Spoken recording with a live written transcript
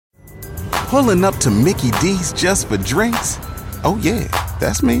Pulling up to Mickey D's just for drinks? Oh yeah,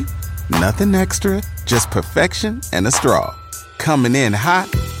 that's me. Nothing extra, just perfection and a straw. Coming in hot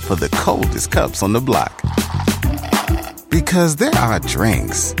for the coldest cups on the block. Because there are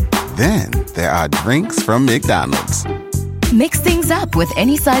drinks. Then there are drinks from McDonald's. Mix things up with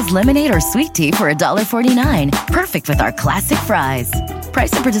any size lemonade or sweet tea for $1.49. Perfect with our classic fries.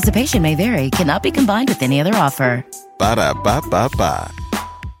 Price and participation may vary. Cannot be combined with any other offer. Ba-da-ba-ba-ba.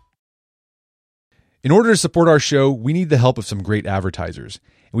 In order to support our show, we need the help of some great advertisers.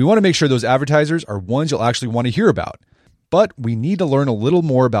 And we want to make sure those advertisers are ones you'll actually want to hear about. But we need to learn a little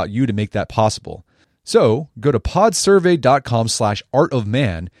more about you to make that possible. So go to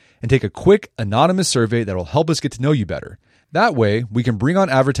podsurvey.com/artofman and take a quick anonymous survey that will help us get to know you better. That way, we can bring on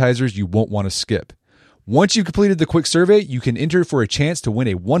advertisers you won't want to skip. Once you've completed the quick survey, you can enter for a chance to win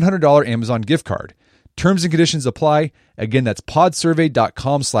a $100 Amazon gift card. Terms and conditions apply. Again, that's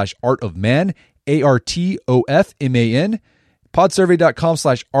podsurvey.com/artofman, ARTOFMAN,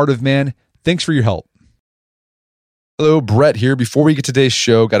 podsurvey.com/artofman. Thanks for your help. Hello, Brett here. Before we get to today's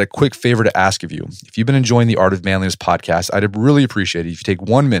show, got a quick favor to ask of you. If you've been enjoying the Art of Manliness podcast, I'd really appreciate it if you take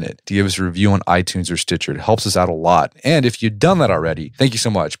 1 minute to give us a review on iTunes or Stitcher. It helps us out a lot. And if you've done that already, thank you so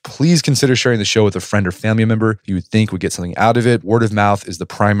much. Please consider sharing the show with a friend or family member you would think would get something out of it. Word of mouth is the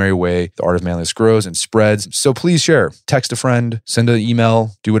primary way the Art of Manliness grows and spreads. So please share. Text a friend, send an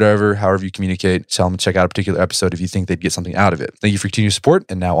email, do whatever, however you communicate. Tell them to check out a particular episode if you think they'd get something out of it. Thank you for your continued support.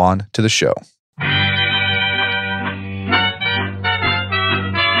 And now on to the show.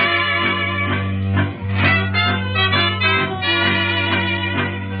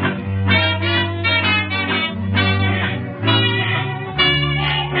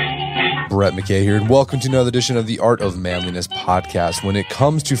 Brett McKay here, and welcome to another edition of the Art of Manliness podcast. When it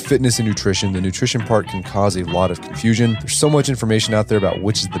comes to fitness and nutrition, the nutrition part can cause a lot of confusion. There's so much information out there about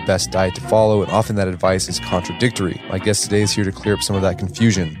which is the best diet to follow, and often that advice is contradictory. My guest today is here to clear up some of that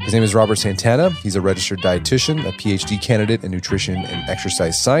confusion. His name is Robert Santana. He's a registered dietitian, a PhD candidate in nutrition and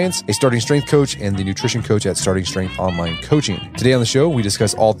exercise science, a starting strength coach, and the nutrition coach at Starting Strength Online Coaching. Today on the show, we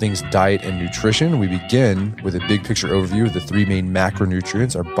discuss all things diet and nutrition. We begin with a big picture overview of the three main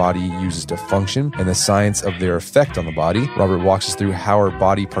macronutrients our body uses to function and the science of their effect on the body. Robert walks us through how our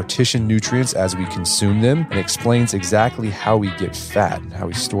body partitions nutrients as we consume them and explains exactly how we get fat and how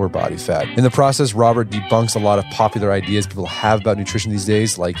we store body fat. In the process, Robert debunks a lot of popular ideas people have about nutrition these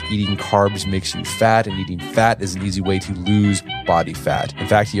days, like eating carbs makes you fat and eating fat is an easy way to lose body fat. In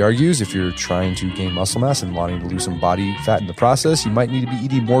fact, he argues if you're trying to gain muscle mass and wanting to lose some body fat in the process, you might need to be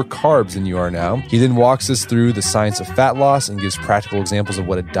eating more carbs than you are now. He then walks us through the science of fat loss and gives practical examples of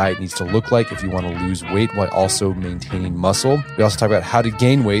what a diet needs to look like if you want to lose weight while also maintaining muscle. We also talk about how to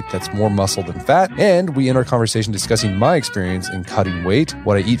gain weight that's more muscle than fat, and we end our conversation discussing my experience in cutting weight,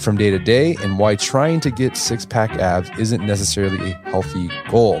 what I eat from day to day, and why trying to get six-pack abs isn't necessarily a healthy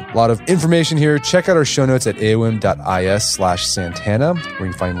goal. A lot of information here. Check out our show notes at aom.is/Santana, where you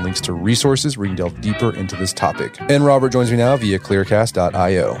can find links to resources where you can delve deeper into this topic. And Robert joins me now via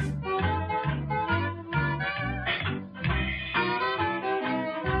clearcast.io.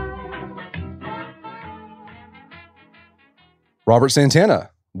 Robert Santana,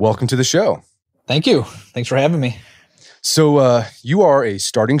 welcome to the show. Thank you. Thanks for having me. So you are a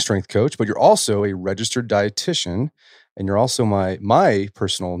starting strength coach, but you're also a registered dietitian, and you're also my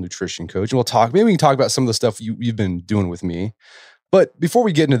personal nutrition coach. And maybe we can talk about some of the stuff you've been doing with me. But before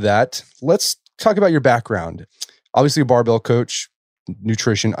we get into that, let's talk about your background. Obviously a barbell coach,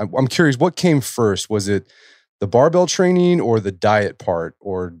 nutrition. I'm curious, what came first? Was it the barbell training or the diet part,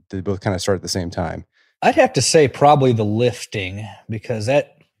 or did they both kind of start at the same time? I'd have to say probably the lifting, because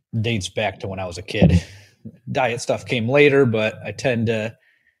that dates back to when I was a kid. Diet stuff came later, but I tended to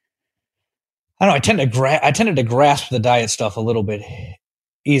grasp the diet stuff a little bit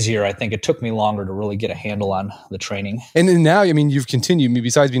easier. I think it took me longer to really get a handle on the training. And then now, I mean, you've continued,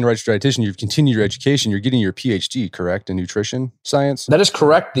 besides being a registered dietitian, you've continued your education. You're getting your PhD, correct, in nutrition science? That is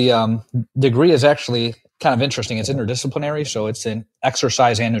correct. The degree is actually kind of interesting. It's interdisciplinary, so it's in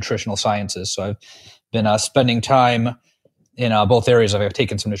exercise and nutritional sciences. So I've been spending time in both areas. I've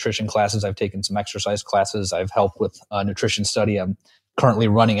taken some nutrition classes. I've taken some exercise classes. I've helped with nutrition study. I'm currently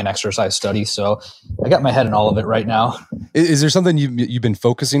running an exercise study. So I got my head in all of it right now. Is there something you've been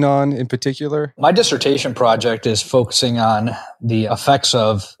focusing on in particular? My dissertation project is focusing on the effects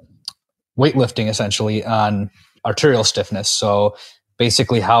of weightlifting, essentially, on arterial stiffness. So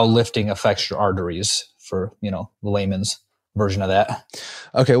basically how lifting affects your arteries, for, the layman's version of that.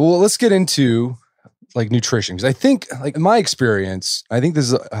 Okay, well, let's get into like nutrition, because I think, like in my experience, I think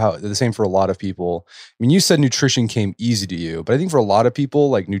this is how the same for a lot of people. I mean, you said nutrition came easy to you, but I think for a lot of people,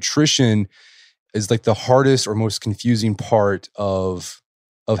 like nutrition is like the hardest or most confusing part of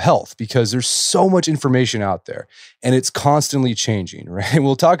health, because there's so much information out there and it's constantly changing, right?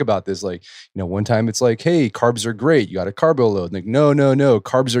 We'll talk about this, like, one time it's like, hey, carbs are great, you got a carbo load. Like, no,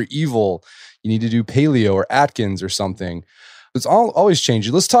 carbs are evil. You need to do paleo or Atkins or something. It's always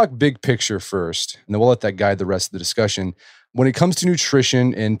changing. Let's talk big picture first, and then we'll let that guide the rest of the discussion. When it comes to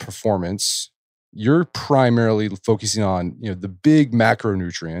nutrition and performance, you're primarily focusing on, the big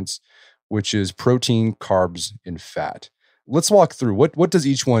macronutrients, which is protein, carbs, and fat. Let's walk through what does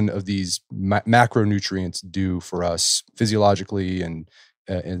each one of these macronutrients do for us physiologically and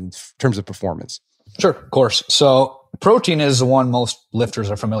in terms of performance. Sure, of course. So protein is the one most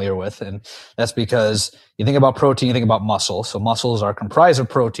lifters are familiar with, and that's because you think about protein, you think about muscle. So muscles are comprised of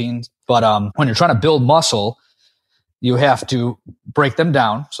proteins, but when you're trying to build muscle, you have to break them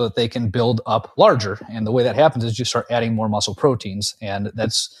down so that they can build up larger. And the way that happens is you start adding more muscle proteins, and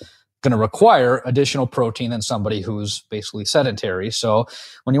that's going to require additional protein than somebody who's basically sedentary. So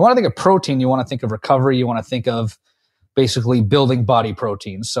when you want to think of protein, you want to think of recovery. You want to think of basically building body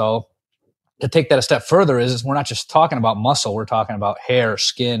protein. So to take that a step further is we're not just talking about muscle. We're talking about hair,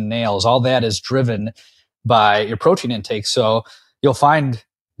 skin, nails. All that is driven by your protein intake. So you'll find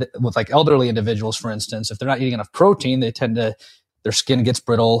that with like elderly individuals, for instance, if they're not eating enough protein, they tend to, their skin gets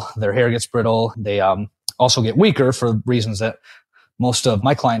brittle, their hair gets brittle. They also get weaker for reasons that most of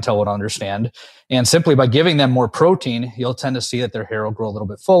my clientele would understand. And simply by giving them more protein, you'll tend to see that their hair will grow a little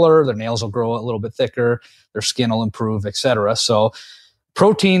bit fuller, their nails will grow a little bit thicker, their skin will improve, etc. So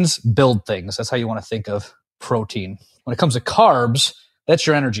proteins build things. That's how you want to think of protein. When it comes to carbs, that's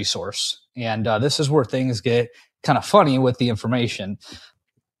your energy source. And this is where things get kind of funny with the information.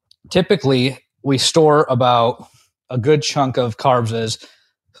 Typically, we store about a good chunk of carbs as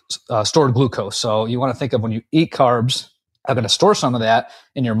stored glucose. So you want to think of when you eat carbs, I'm going to store some of that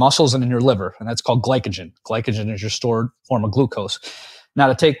in your muscles and in your liver, and that's called glycogen. Glycogen is your stored form of glucose. Now,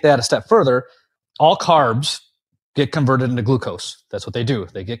 to take that a step further, all carbs get converted into glucose. That's what they do.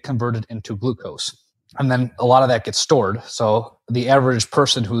 They get converted into glucose. And then a lot of that gets stored. So the average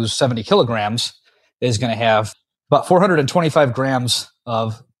person who's 70 kilograms is going to have about 425 grams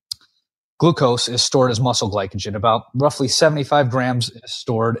of glucose is stored as muscle glycogen. About roughly 75 grams is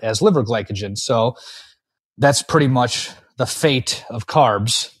stored as liver glycogen. So that's pretty much the fate of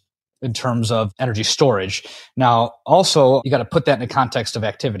carbs in terms of energy storage. Now, also, you got to put that in the context of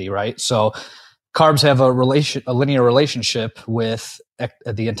activity, right? So carbs have a linear relationship with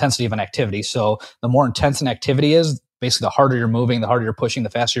the intensity of an activity. So the more intense an activity is, basically the harder you're moving, the harder you're pushing,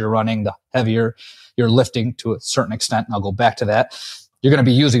 the faster you're running, the heavier you're lifting to a certain extent. And I'll go back to that. You're going to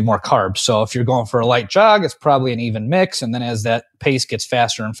be using more carbs. So if you're going for a light jog, it's probably an even mix. And then as that pace gets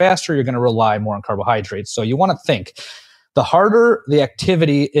faster and faster, you're going to rely more on carbohydrates. So you want to think, the harder the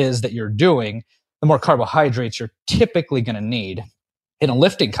activity is that you're doing, the more carbohydrates you're typically going to need. In a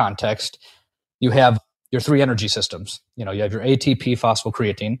lifting context, you have your three energy systems. You have your ATP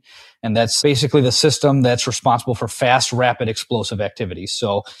phosphocreatine, and that's basically the system that's responsible for fast, rapid, explosive activities.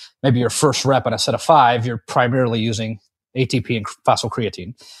 So maybe your first rep on a set of 5, you're primarily using ATP and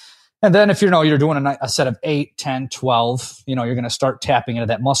phosphocreatine. And then if you're doing a set of 8, 10, 12, you're going to start tapping into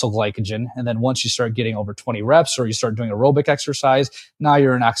that muscle glycogen. And then once you start getting over 20 reps or you start doing aerobic exercise, now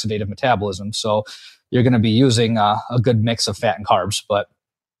you're in oxidative metabolism. So you're going to be using a good mix of fat and carbs. But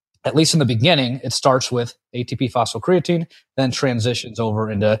at least in the beginning, it starts with ATP phosphocreatine, then transitions over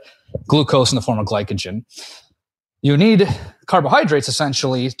into glucose in the form of glycogen. You need carbohydrates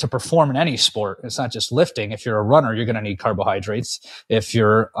essentially to perform in any sport. It's not just lifting. If you're a runner, you're going to need carbohydrates. If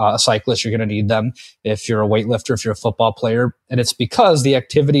you're a cyclist, you're going to need them. If you're a weightlifter, if you're a football player. And it's because the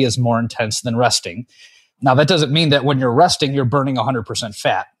activity is more intense than resting. Now, that doesn't mean that when you're resting, you're burning 100%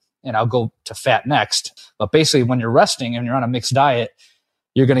 fat. And I'll go to fat next. But basically, when you're resting and you're on a mixed diet,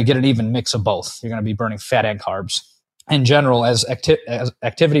 you're going to get an even mix of both. You're going to be burning fat and carbs. In general, as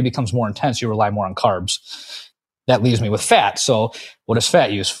activity becomes more intense, you rely more on carbs. That leaves me with fat. So what is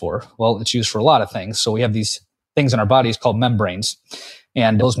fat used for? Well, it's used for a lot of things. So we have these things in our bodies called membranes.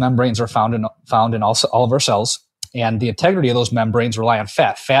 And those membranes are found in all of our cells. And the integrity of those membranes rely on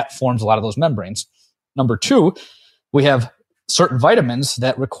fat. Fat forms a lot of those membranes. Number 2, we have certain vitamins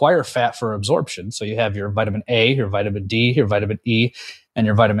that require fat for absorption. So you have your vitamin A, your vitamin D, your vitamin E, and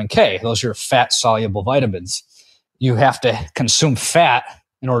your vitamin K. Those are your fat-soluble vitamins. You have to consume fat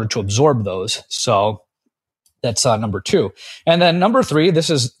in order to absorb those. So That's number 2. And then number 3, this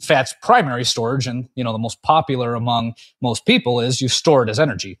is fat's primary storage. And, the most popular among most people is you store it as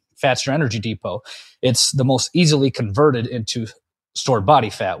energy. Fat's your energy depot. It's the most easily converted into stored body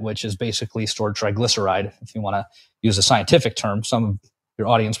fat, which is basically stored triglyceride, if you want to use a scientific term. Some of your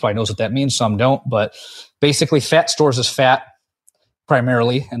audience probably knows what that means. Some don't. But basically, fat stores as fat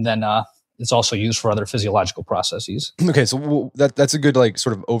primarily. And then it's also used for other physiological processes. Okay, so that's a good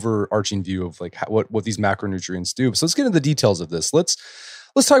sort of overarching view of what these macronutrients do. So let's get into the details of this. Let's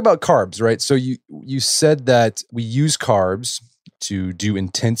talk about carbs, right? So you said that we use carbs to do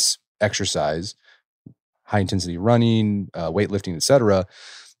intense exercise, high intensity running, weightlifting, etc.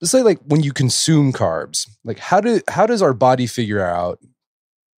 Let's say when you consume carbs, how does our body figure out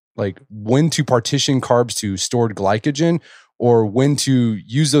when to partition carbs to stored glycogen, or when to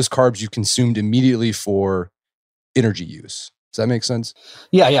use those carbs you consumed immediately for energy use? Does that make sense?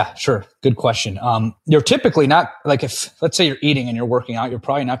 Yeah, sure. Good question. You're typically not, if, let's say you're eating and you're working out, you're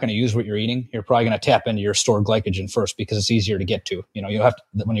probably not going to use what you're eating. You're probably going to tap into your stored glycogen first because it's easier to get to. You have to,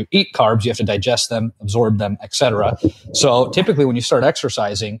 when you eat carbs, you have to digest them, absorb them, etc. So typically when you start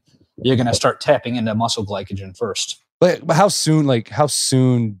exercising, you're going to start tapping into muscle glycogen first. But how soon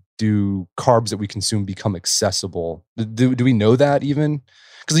do carbs that we consume become accessible? Do we know that even?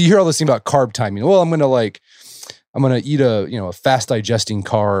 Because you hear all this thing about carb timing. Well, I'm gonna eat a fast digesting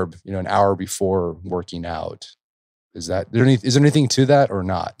carb an hour before working out. Is there anything to that or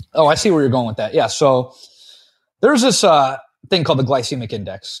not? Oh, I see where you're going with that. Yeah. So there's this thing called the glycemic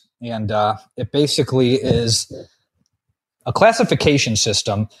index, and it basically is a classification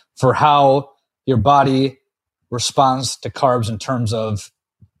system for how your body responds to carbs in terms of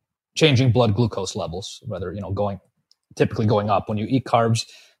changing blood glucose levels, whether, typically going up. When you eat carbs,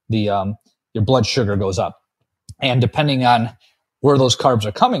 your blood sugar goes up. And depending on where those carbs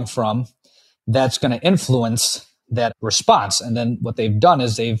are coming from, that's going to influence that response. And then what they've done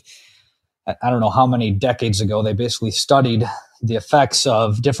is I don't know how many decades ago, they basically studied the effects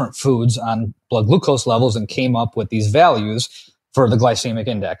of different foods on blood glucose levels and came up with these values for the glycemic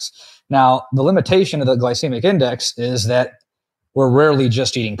index. Now, the limitation of the glycemic index is that we're rarely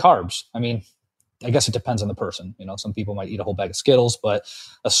just eating carbs. I mean, I guess it depends on the person. Some people might eat a whole bag of Skittles, but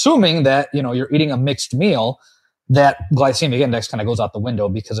assuming that, you're eating a mixed meal, that glycemic index kind of goes out the window,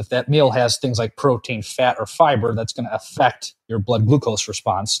 because if that meal has things like protein, fat, or fiber, that's going to affect your blood glucose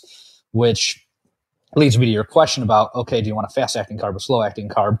response, which leads me to your question about, okay, do you want a fast-acting carb or slow-acting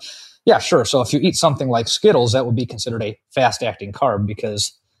carb? Yeah, sure. So if you eat something like Skittles, that would be considered a fast-acting carb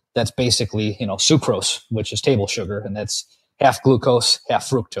because that's basically, sucrose, which is table sugar, and that's half glucose, half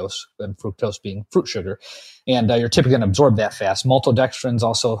fructose, and fructose being fruit sugar. And you're typically going to absorb that fast. Maltodextrins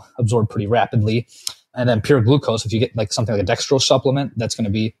also absorb pretty rapidly. And then pure glucose, if you get something like a dextrose supplement, that's going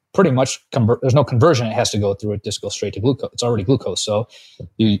to be pretty much, there's no conversion it has to go through. It just goes straight to glucose. It's already glucose. So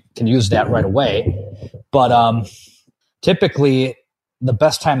you can use that right away. But typically, the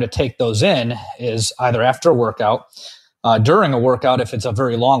best time to take those in is either after a workout, during a workout, if it's a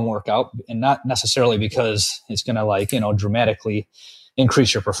very long workout, and not necessarily because it's going to dramatically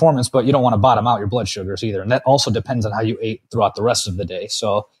increase your performance, but you don't want to bottom out your blood sugars either. And that also depends on how you ate throughout the rest of the day.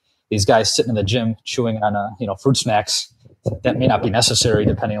 So these guys sitting in the gym chewing on, fruit snacks, that may not be necessary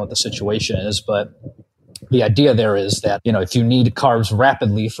depending on what the situation is. But the idea there is that, if you need carbs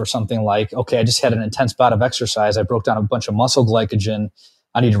rapidly for something like, okay, I just had an intense bout of exercise, I broke down a bunch of muscle glycogen,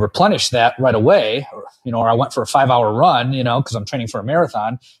 I need to replenish that right away, or I went for a 5-hour run, because I'm training for a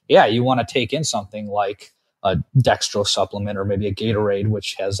marathon. Yeah, you want to take in something like a dextrose supplement or maybe a Gatorade,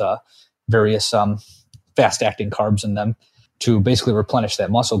 which has various fast-acting carbs in them to basically replenish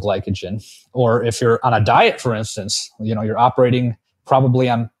that muscle glycogen. Or if you're on a diet, for instance, you're operating probably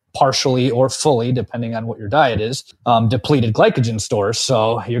on partially or fully, depending on what your diet is, depleted glycogen stores.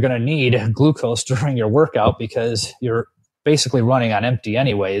 So you're going to need glucose during your workout because you're basically running on empty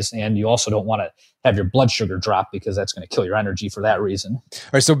anyways. And you also don't want to have your blood sugar drop because that's going to kill your energy for that reason. All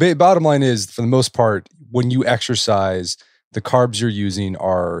right. So bottom line is, for the most part, when you exercise, the carbs you're using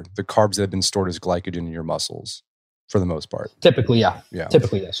are the carbs that have been stored as glycogen in your muscles for the most part. Typically, yeah.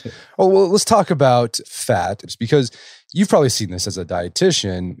 Typically, yes. Oh, well, let's talk about fat. It's because you've probably seen this as a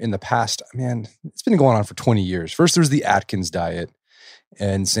dietitian in the past. Man, it's been going on for 20 years. First, there's the Atkins diet,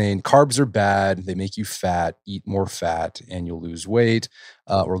 and saying carbs are bad, they make you fat, eat more fat, and you'll lose weight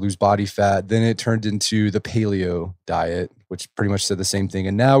or lose body fat. Then it turned into the paleo diet, which pretty much said the same thing.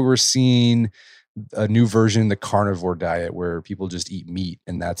 And now we're seeing a new version, the carnivore diet, where people just eat meat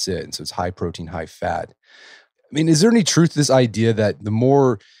and that's it. And so it's high protein, high fat. I mean, is there any truth to this idea that the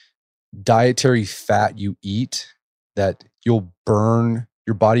more dietary fat you eat, that you'll burn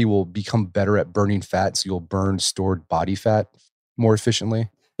your body will become better at burning fat, so you'll burn stored body fat more efficiently?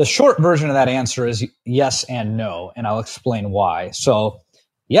 The short version of that answer is yes and no, and I'll explain why. So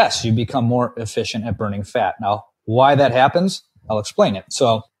yes, you become more efficient at burning fat. Now, why that happens, I'll explain it.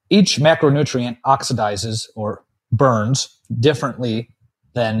 So each macronutrient oxidizes or burns differently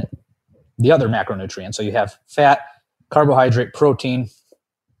than the other macronutrients. So you have fat, carbohydrate, protein,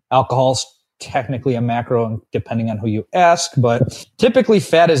 alcohol's technically a macro depending on who you ask, but typically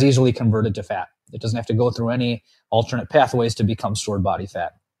fat is easily converted to fat. It doesn't have to go through any alternate pathways to become stored body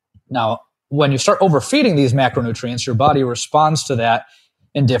fat. Now, when you start overfeeding these macronutrients, your body responds to that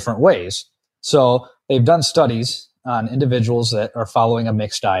in different ways. So they've done studies on individuals that are following a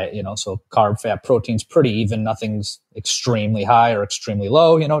mixed diet, so carb, fat, protein's pretty even. Nothing's extremely high or extremely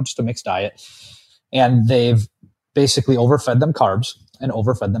low, just a mixed diet. And they've basically overfed them carbs and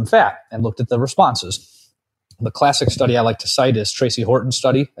overfed them fat and looked at the responses. The classic study I like to cite is Tracy Horton's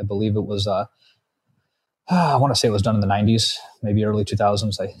study. I believe it was, I want to say it was done in the 90s, maybe early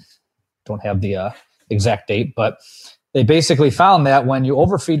 2000s. I don't have the exact date, but they basically found that when you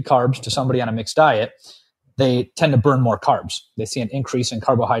overfeed carbs to somebody on a mixed diet, they tend to burn more carbs. They see an increase in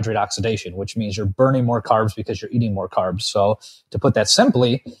carbohydrate oxidation, which means you're burning more carbs because you're eating more carbs. So to put that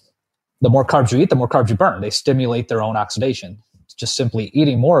simply, the more carbs you eat, the more carbs you burn. They stimulate their own oxidation. It's just simply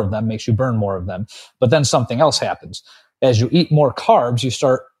eating more of them makes you burn more of them. But then something else happens. As you eat more carbs, you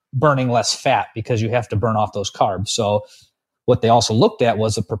start burning less fat because you have to burn off those carbs. So what they also looked at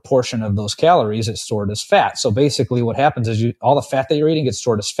was the proportion of those calories that's stored as fat. So basically what happens is all the fat that you're eating gets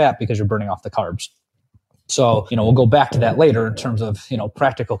stored as fat because you're burning off the carbs. So, we'll go back to that later in terms of,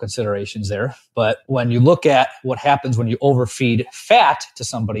 practical considerations there. But when you look at what happens when you overfeed fat to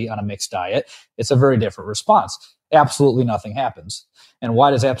somebody on a mixed diet, it's a very different response. Absolutely nothing happens. And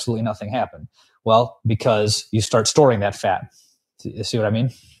why does absolutely nothing happen? Well, because you start storing that fat. You see what I mean?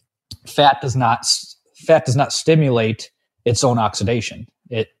 Fat does not stimulate its own oxidation.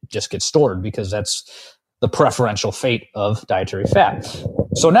 It just gets stored because that's the preferential fate of dietary fat.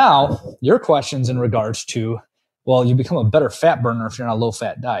 So now your question's in regards to, well, you become a better fat burner if you're on a low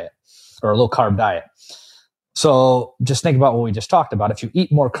fat diet or a low carb diet. So just think about what we just talked about. If you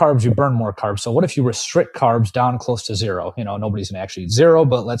eat more carbs, you burn more carbs. So what if you restrict carbs down close to zero? Nobody's going to actually eat zero,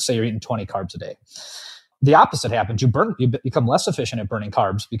 but let's say you're eating 20 carbs a day. The opposite happens. You become less efficient at burning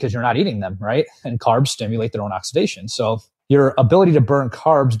carbs because you're not eating them, right? And carbs stimulate their own oxidation. So your ability to burn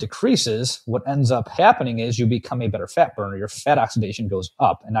carbs decreases. What ends up happening is you become a better fat burner. Your fat oxidation goes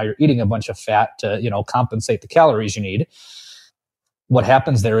up, and now you're eating a bunch of fat to, compensate the calories you need. What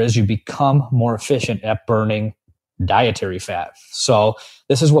happens there is you become more efficient at burning dietary fat. So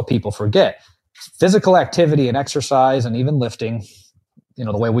this is what people forget. Physical activity and exercise and even lifting,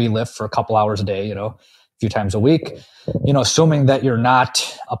 the way we lift for a couple hours a day, a few times a week, assuming that you're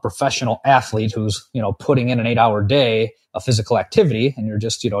not a professional athlete who's, putting in an 8-hour day of physical activity, and you're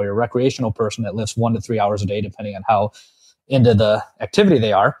just, you're a recreational person that lifts 1 to 3 hours a day, depending on how into the activity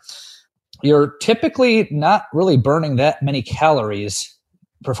they are, you're typically not really burning that many calories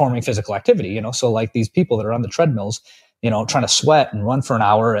performing physical activity, So like these people that are on the treadmills, trying to sweat and run for an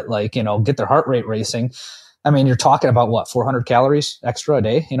hour at get their heart rate racing. I mean, you're talking about what, 400 calories extra a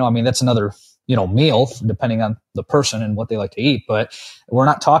day? That's another, meal depending on the person and what they like to eat. But we're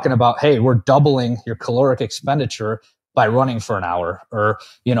not talking about, hey, we're doubling your caloric expenditure by running for an hour, or,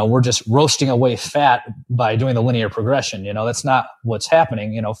 we're just roasting away fat by doing the linear progression. That's not what's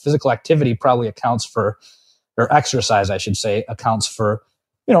happening. Physical activity probably accounts for, or exercise, I should say, accounts for,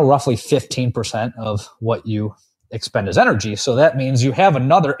 roughly 15% of what you expend as energy. So that means you have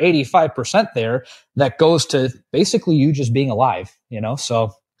another 85% there that goes to basically you just being alive,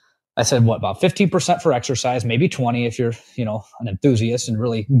 So I said, what, about 15% for exercise, maybe 20 if you're, an enthusiast and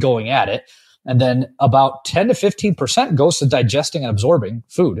really going at it. And then about 10 to 15% goes to digesting and absorbing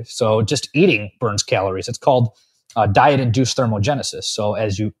food. So just eating burns calories. It's called diet-induced thermogenesis. So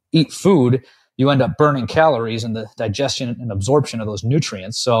as you eat food, you end up burning calories in the digestion and absorption of those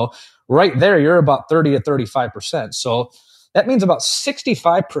nutrients. So right there, you're about 30 to 35%. So that means about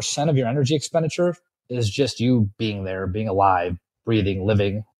 65% of your energy expenditure is just you being there, being alive, breathing,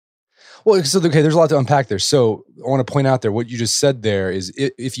 living. Well, so, okay, there's a lot to unpack there. So I want to point out there, what you just said there is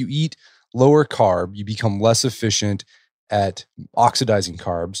if you eat lower carb, you become less efficient at oxidizing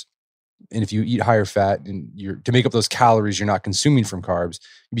carbs. And if you eat higher fat and to make up those calories you're not consuming from carbs,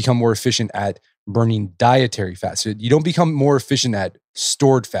 you become more efficient at burning dietary fat. So you don't become more efficient at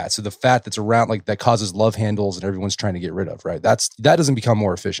stored fat. So the fat that's around, that causes love handles and everyone's trying to get rid of, right? That doesn't become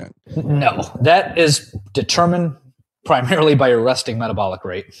more efficient. No, that is determined primarily by your resting metabolic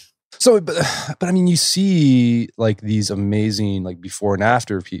rate. So, but I mean, you see like these amazing like before and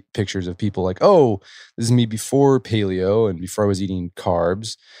after pictures of people like, oh, this is me before paleo and before I was eating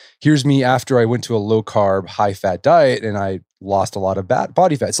carbs. Here's me after I went to a low carb, high fat diet and I lost a lot of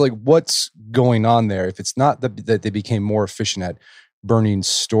body fat. So like what's going on there? If it's not that they became more efficient at burning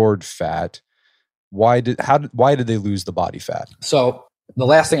stored fat, why did they lose the body fat? So the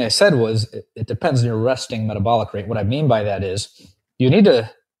last thing I said was it depends on your resting metabolic rate. What I mean by that is you need to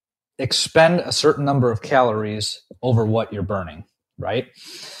expend a certain number of calories over what you're burning, right?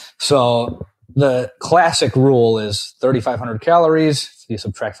 So the classic rule is 3,500 calories. If you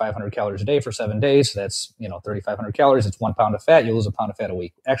subtract 500 calories a day for 7 days, that's 3,500 calories. It's 1 pound of fat. You lose a pound of fat a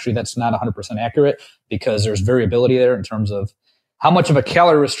week. Actually, that's not 100% accurate because there's variability there in terms of how much of a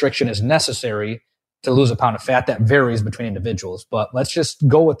calorie restriction is necessary to lose a pound of fat. That varies between individuals. But let's just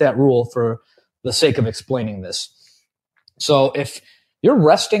go with that rule for the sake of explaining this. So if your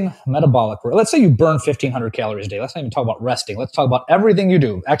resting metabolic rate, let's say you burn 1,500 calories a day. Let's not even talk about resting. Let's talk about everything you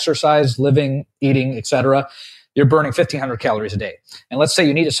do, exercise, living, eating, etc. You're burning 1,500 calories a day. And let's say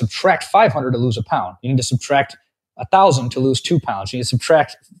you need to subtract 500 to lose a pound. You need to subtract 1,000 to lose 2 pounds. You need to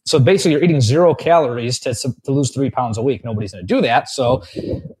subtract. So basically you're eating 0 calories to lose 3 pounds a week. Nobody's going to do that. So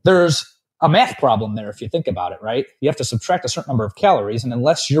there's a math problem there if you think about it, right? You have to subtract a certain number of calories. And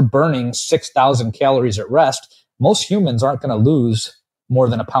unless you're burning 6,000 calories at rest, most humans aren't going to lose more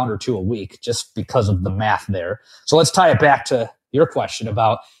than a pound or 2 a week just because of the math there. So let's tie it back to your question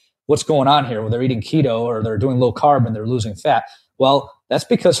about what's going on here, where they're eating keto or they're doing low carb and they're losing fat. Well, that's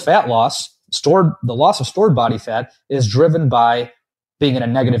because fat loss, the loss of stored body fat is driven by being in a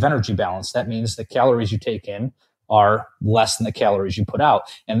negative energy balance. That means the calories you take in are less than the calories you put out.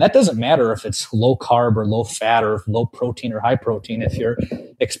 And that doesn't matter if it's low carb or low fat or low protein or high protein. If you're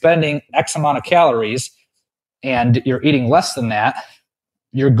expending X amount of calories and you're eating less than that,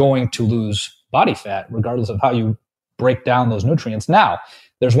 you're going to lose body fat regardless of how you break down those nutrients. Now,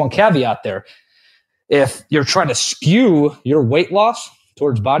 there's one caveat there. If you're trying to skew your weight loss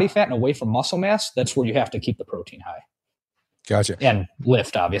towards body fat and away from muscle mass, that's where you have to keep the protein high. Gotcha. And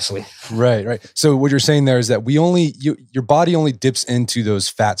lift, obviously. Right. So what you're saying there is that your body only dips into those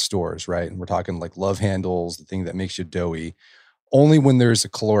fat stores, right? And we're talking like love handles, the thing that makes you doughy, only when there's a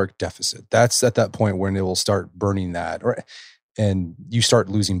caloric deficit. That's at that point when it will start burning that, and you start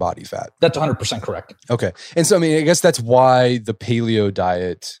losing body fat. That's 100% correct. Okay. And so, I mean, I guess that's why the paleo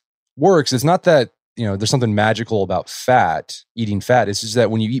diet works. It's not that, there's something magical about eating fat. It's just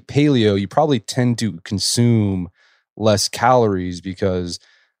that when you eat paleo, you probably tend to consume less calories because,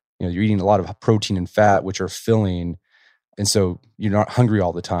 you're eating a lot of protein and fat, which are filling. And so you're not hungry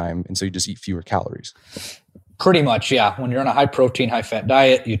all the time. And so you just eat fewer calories. Pretty much, yeah. When you're on a high protein, high fat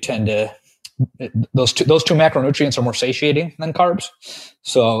diet, you tend to, those two macronutrients are more satiating than carbs.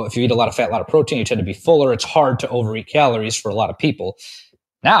 So if you eat a lot of fat, a lot of protein, you tend to be fuller. It's hard to overeat calories for a lot of people.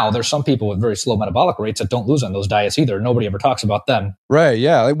 Now, there's some people with very slow metabolic rates that don't lose on those diets either. Nobody ever talks about them. Right.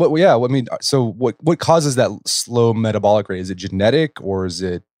 Yeah. So what causes that slow metabolic rate? Is it genetic or is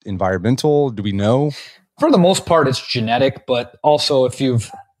it environmental? Do we know? For the most part, it's genetic, but also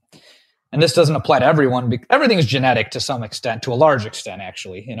and this doesn't apply to everyone. Everything is genetic to some extent, to a large extent,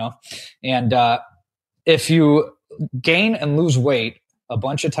 actually, And if you gain and lose weight a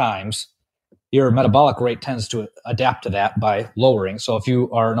bunch of times, your metabolic rate tends to adapt to that by lowering. So if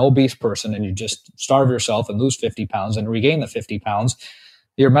you are an obese person and you just starve yourself and lose 50 pounds and regain the 50 pounds,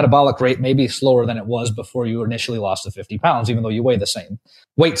 your metabolic rate may be slower than it was before you initially lost the 50 pounds, even though you weigh the same.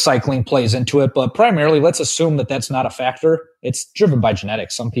 Weight cycling plays into it, but primarily let's assume that that's not a factor. It's driven by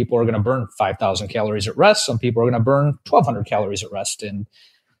genetics. Some people are going to burn 5,000 calories at rest. Some people are going to burn 1,200 calories at rest. And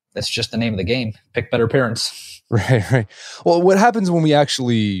that's just the name of the game. Pick better parents. Right. Well, what happens when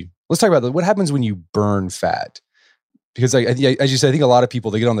let's talk about what happens when you burn fat? Because as you said, I think a lot of people,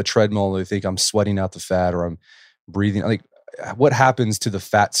 they get on the treadmill and they think I'm sweating out the fat or I'm breathing. Like, what happens to the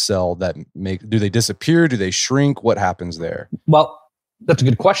fat cell do they disappear? Do they shrink? What happens there? Well, that's a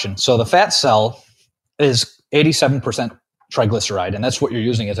good question. So the fat cell is 87% triglyceride, and that's what you're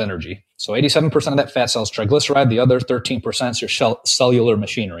using as energy. So 87% of that fat cell is triglyceride. The other 13% is your cellular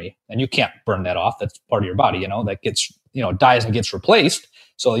machinery, and you can't burn that off. That's part of your body, that gets, dies and gets replaced.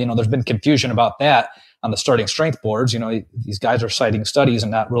 So, there's been confusion about that on the starting strength boards. These guys are citing studies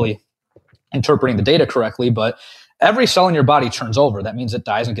and not really interpreting the data correctly, but every cell in your body turns over. That means it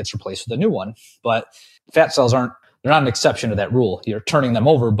dies and gets replaced with a new one. But fat cells they're not an exception to that rule. You're turning them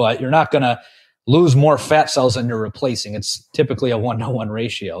over, but you're not going to lose more fat cells than you're replacing. It's typically a 1-to-1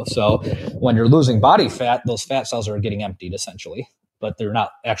 ratio. So when you're losing body fat, those fat cells are getting emptied essentially, but they're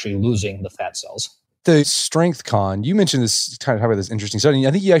not actually losing the fat cells. the strength con, you mentioned this kind of talk about this interesting study.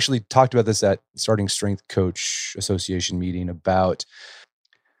 I think you actually talked about this at Starting Strength Coach Association meeting about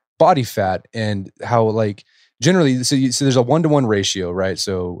body fat and how like generally, so there's a 1-to-1 ratio, right?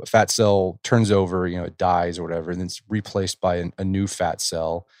 So a fat cell turns over, it dies or whatever, and then it's replaced by a new fat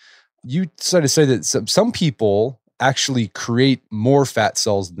cell. You decided to say that some people actually create more fat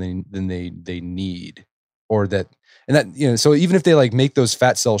cells than they need, or that. And that, so even if they like make those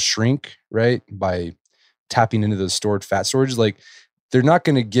fat cells shrink, right, by tapping into those stored fat storage, like they're not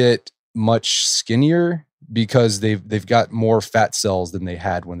going to get much skinnier because they've got more fat cells than they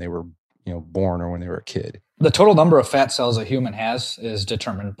had when they were, born or when they were a kid. The total number of fat cells a human has is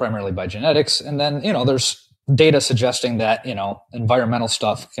determined primarily by genetics. And then, there's data suggesting that, environmental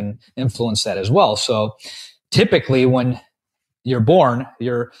stuff can influence that as well. So typically when you're born,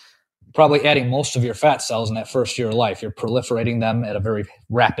 you're probably adding most of your fat cells in that first year of life. You're proliferating them at a very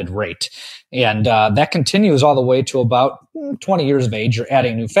rapid rate. And that continues all the way to about 20 years of age. You're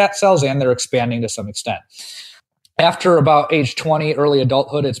adding new fat cells and they're expanding to some extent. After about age 20, early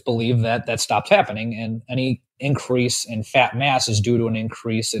adulthood, it's believed that stops happening. And any increase in fat mass is due to an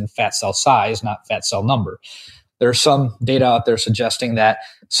increase in fat cell size, not fat cell number. There's some data out there suggesting that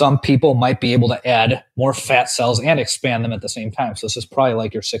some people might be able to add more fat cells and expand them at the same time. So this is probably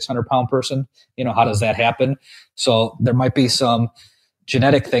like your 600-pound person. How does that happen? So there might be some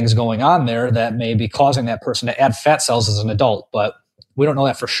genetic things going on there that may be causing that person to add fat cells as an adult, but we don't know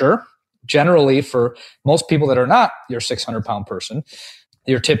that for sure. Generally, for most people that are not your 600-pound person,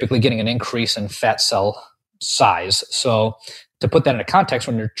 you're typically getting an increase in fat cell size. So to put that into context,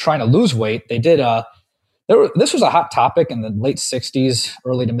 when you're trying to lose weight, they did this was a hot topic in the late 60s,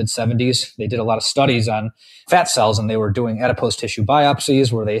 early to mid 70s. They did a lot of studies on fat cells, and they were doing adipose tissue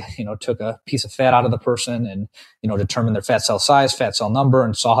biopsies where they, took a piece of fat out of the person and, determined their fat cell size, fat cell number,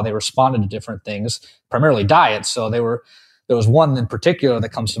 and saw how they responded to different things, primarily diet. So there was one in particular that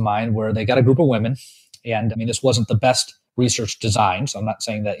comes to mind where they got a group of women, and this wasn't the best research design. So I'm not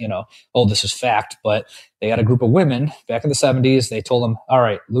saying that, this is fact, but they had a group of women back in the 70s. They told them, all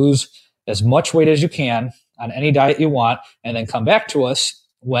right, lose as much weight as you can on any diet you want, and then come back to us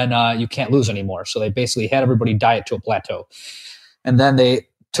when you can't lose anymore. So they basically had everybody diet to a plateau. And then they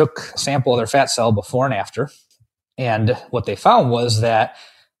took a sample of their fat cell before and after. And what they found was that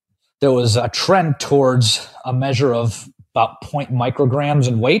there was a trend towards a measure of about 0.0 micrograms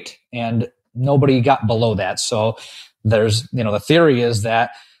in weight, and nobody got below that. So there's, the theory is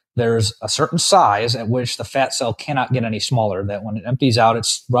that there's a certain size at which the fat cell cannot get any smaller, that when it empties out,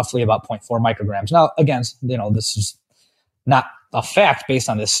 it's roughly about 0.4 micrograms. Now, again, this is not a fact based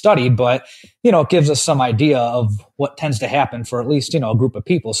on this study, but, it gives us some idea of what tends to happen for at least, a group of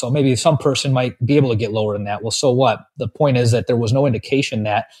people. So maybe some person might be able to get lower than that. Well, so what? The point is that there was no indication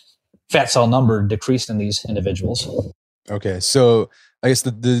that fat cell number decreased in these individuals. Okay. So I guess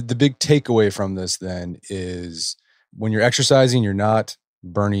the big takeaway from this then is when you're exercising, you're not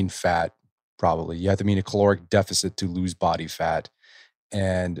burning fat, probably. You have to be in a caloric deficit to lose body fat.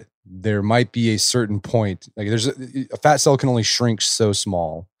 And there might be a certain point, like there's a fat cell can only shrink so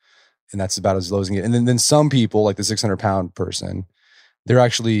small, and that's about as low as it can get. And then some people, like the 600-pound person,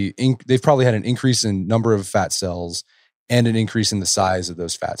 they've probably had an increase in number of fat cells and an increase in the size of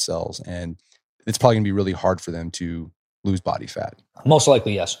those fat cells. And it's probably going to be really hard for them to lose body fat. Most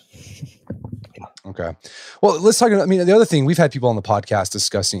likely, yes. Okay. Well, let's talk about, the other thing, we've had people on the podcast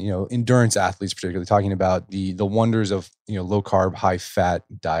discussing, endurance athletes, particularly talking about the wonders of, low carb, high fat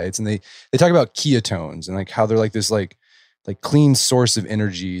diets. And they talk about ketones and like how they're like this, like clean source of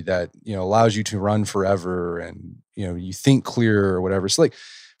energy that, allows you to run forever and, you think clear or whatever. So like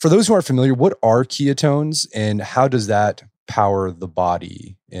for those who aren't familiar, what are ketones and how does that power the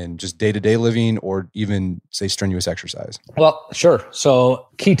body in just day-to-day living or even say strenuous exercise? Well, sure. So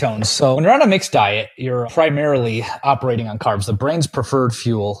ketones. So when you're on a mixed diet, you're primarily operating on carbs. The brain's preferred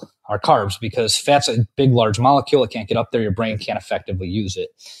fuel are carbs because fat's a big, large molecule. It can't get up there. Your brain can't effectively use it.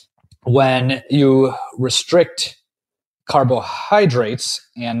 When you restrict carbohydrates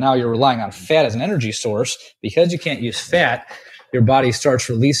and now you're relying on fat as an energy source, because you can't use fat, your body starts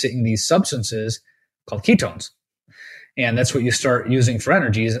releasing these substances called ketones. And that's what you start using for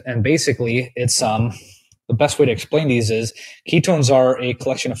energies. And basically, it's the best way to explain these is ketones are a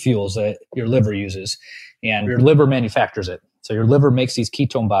collection of fuels that your liver uses, and your liver manufactures it. So your liver makes these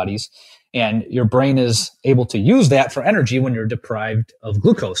ketone bodies, and your brain is able to use that for energy when you're deprived of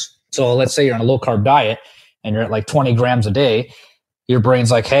glucose. So let's say you're on a low carb diet and you're at like 20 grams a day. Your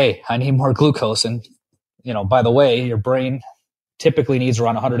brain's like, hey, I need more glucose. And, by the way, your brain typically needs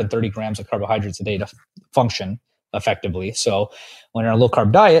around 130 grams of carbohydrates a day to function effectively. So when you're on a low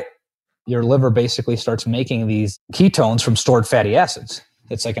carb diet, your liver basically starts making these ketones from stored fatty acids.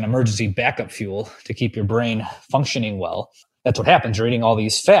 It's like an emergency backup fuel to keep your brain functioning well. That's what happens. You're eating all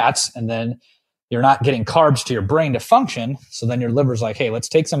these fats, and then you're not getting carbs to your brain to function. So then your liver's like, hey, let's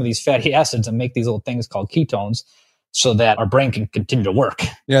take some of these fatty acids and make these little things called ketones so that our brain can continue to work.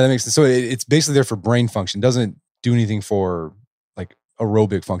 Yeah, that makes sense. So it's basically there for brain function. It doesn't do anything for like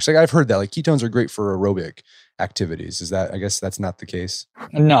aerobic function. Like I've heard that like ketones are great for aerobic activities. Is that, I guess that's not the case?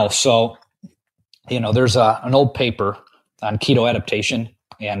 No. So, there's an old paper on keto adaptation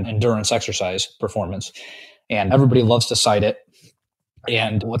and endurance exercise performance, and everybody loves to cite it.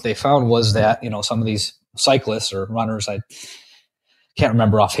 And what they found was that, some of these cyclists or runners, I can't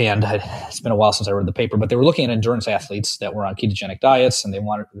remember offhand, it's been a while since I read the paper, but they were looking at endurance athletes that were on ketogenic diets, and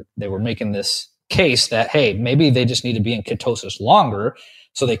they were making this case that, hey, maybe they just need to be in ketosis longer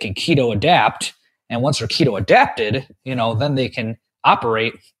so they can keto adapt. And once they're keto adapted, then they can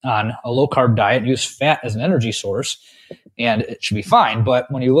operate on a low carb diet, use fat as an energy source, and it should be fine. But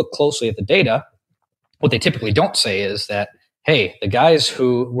when you look closely at the data, what they typically don't say is that, hey, the guys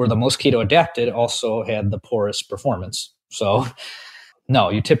who were the most keto adapted also had the poorest performance. So no,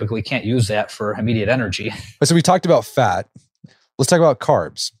 you typically can't use that for immediate energy. So we talked about fat. Let's talk about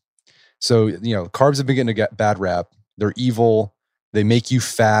carbs. So, carbs have been getting a bad rap. They're evil. They make you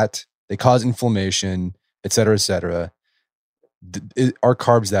fat. They cause inflammation, et cetera, et cetera. Are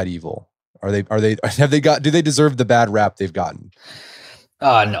carbs that evil? Do they deserve the bad rap they've gotten?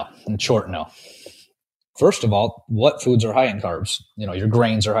 No. In short, no. First of all, what foods are high in carbs? Your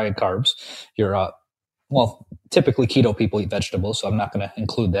grains are high in carbs. Typically keto people eat vegetables, so I'm not going to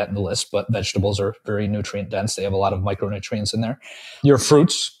include that in the list, but vegetables are very nutrient dense. They have a lot of micronutrients in there. Your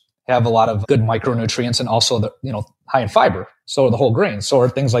fruits have a lot of good micronutrients, and also high in fiber. So are the whole grains. So are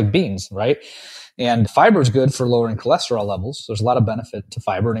things like beans, right? And fiber is good for lowering cholesterol levels. There's a lot of benefit to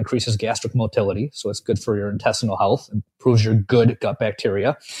fiber. It increases gastric motility, so it's good for your intestinal health, improves your good gut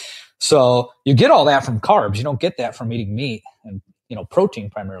bacteria. So you get all that from carbs. You don't get that from eating meat and protein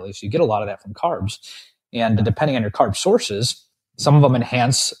primarily. So you get a lot of that from carbs. And depending on your carb sources, some of them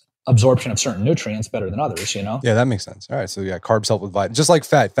enhance absorption of certain nutrients better than others, Yeah, that makes sense. All right. So carbs help with vitamin, just like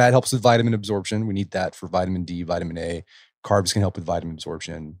fat. Fat helps with vitamin absorption. We need that for vitamin D, vitamin A. Carbs can help with vitamin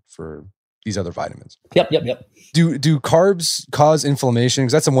absorption for these other vitamins. Yep. Do carbs cause inflammation?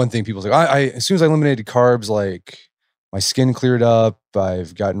 Because that's the one thing people say. I as soon as I eliminated carbs, like my skin cleared up.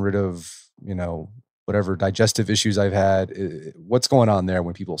 I've gotten rid of, whatever digestive issues I've had. What's going on there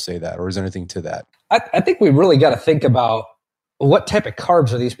when people say that? Or is there anything to that? I think we really got to think about what type of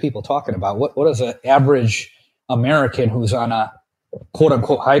carbs are these people talking about? What does an average American who's on a quote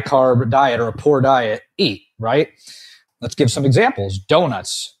unquote high carb diet or a poor diet eat, right? Let's give some examples.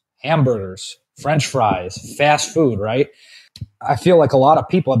 Donuts, hamburgers, French fries, fast food, right? I feel like a lot of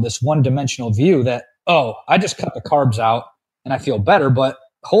people have this one-dimensional view that, oh, I just cut the carbs out and I feel better. But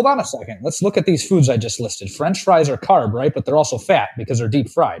hold on a second. Let's look at these foods I just listed. French fries are carb, right? But they're also fat because they're deep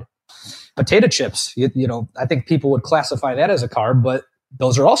fried. Potato chips, I think people would classify that as a carb, but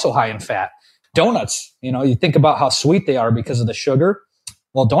those are also high in fat. Donuts, you think about how sweet they are because of the sugar.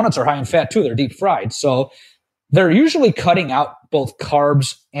 Well, donuts are high in fat too. They're deep fried. So they're usually cutting out both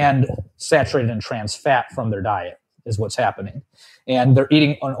carbs and saturated and trans fat from their diet is what's happening. And they're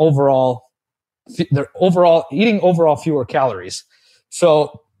eating overall fewer calories.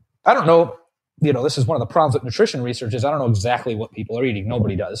 So I don't know, this is one of the problems with nutrition research is I don't know exactly what people are eating.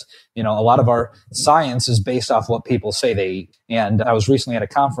 Nobody does. A lot of our science is based off what people say they eat. And I was recently at a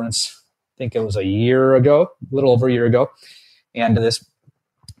conference, I think it was a little over a year ago. And this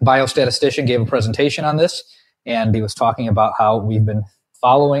biostatistician gave a presentation on this. And he was talking about how we've been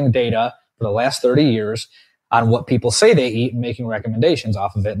following data for the last 30 years on what people say they eat and making recommendations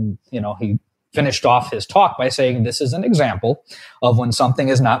off of it. And, he finished off his talk by saying this is an example of when something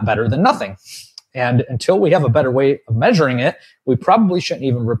is not better than nothing. And until we have a better way of measuring it, we probably shouldn't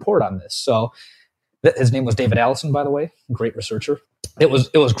even report on this. So his name was David Allison, by the way, great researcher. It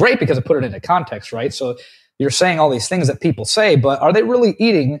was great because it put it into context, right? So you're saying all these things that people say, but are they really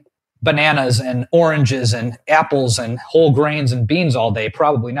eating bananas and oranges and apples and whole grains and beans all day?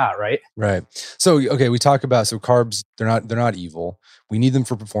 Probably not, right? Right. So, okay, we talk about, carbs, they're not evil. We need them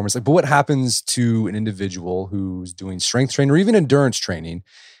for performance. But what happens to an individual who's doing strength training or even endurance training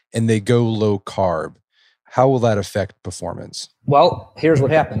and they go low carb? How will that affect performance? Well, here's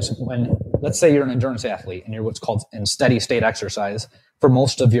what happens when, let's say you're an endurance athlete and you're what's called in steady state exercise for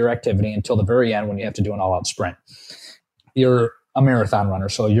most of your activity until the very end when you have to do an all-out sprint. You're a marathon runner,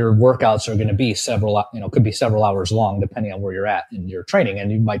 so your workouts are going to be could be several hours long depending on where you're at in your training,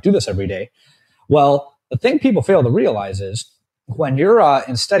 and you might do this every day. Well, the thing people fail to realize is when you're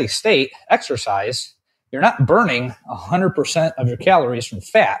in steady state exercise, you're not burning 100% of your calories from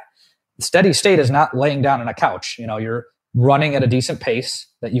fat. Steady state is not laying down on a couch. You're running at a decent pace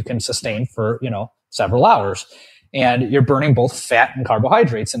that you can sustain for, several hours. And you're burning both fat and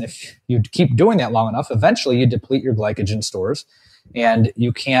carbohydrates. And if you keep doing that long enough, eventually you deplete your glycogen stores and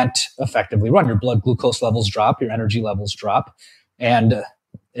you can't effectively run. Your blood glucose levels drop, your energy levels drop. And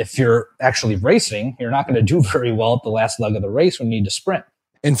if you're actually racing, you're not going to do very well at the last leg of the race when you need to sprint.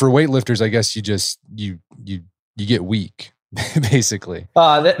 And for weightlifters, I guess you get weak, basically.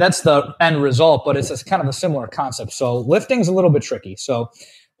 That's the end result, but it's kind of a similar concept. So lifting's a little bit tricky. So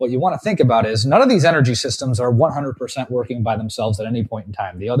what you want to think about is none of these energy systems are 100% working by themselves at any point in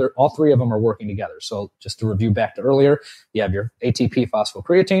time. All three of them are working together. So just to review back to earlier, you have your ATP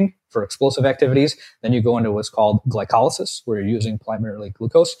phosphocreatine for explosive activities. Then you go into what's called glycolysis, where you're using primarily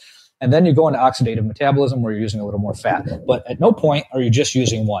glucose. And then you go into oxidative metabolism, where you're using a little more fat. But at no point are you just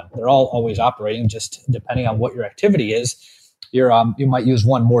using one. They're all always operating, just depending on what your activity is. You might use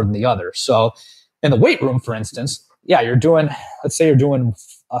one more than the other. So in the weight room, for instance, let's say you're doing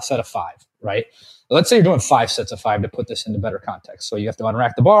a set of 5, right? Let's say you're doing 5 sets of 5 to put this into better context. So you have to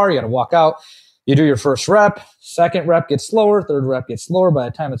unrack the bar, you got to walk out, you do your first rep, second rep gets slower, third rep gets slower. By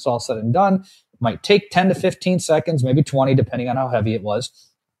the time it's all said and done, it might take 10 to 15 seconds, maybe 20, depending on how heavy it was.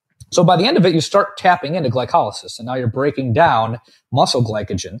 So by the end of it, you start tapping into glycolysis, and now you're breaking down muscle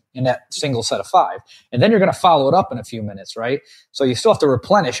glycogen in that single set of 5. And then you're going to follow it up in a few minutes, right? So you still have to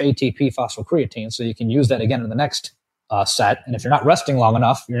replenish ATP phosphocreatine so you can use that again in the next set. And if you're not resting long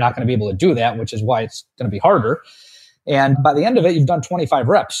enough, you're not going to be able to do that, which is why it's going to be harder. And by the end of it, you've done 25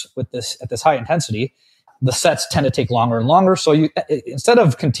 reps with this at this high intensity. The sets tend to take longer and longer. So you, instead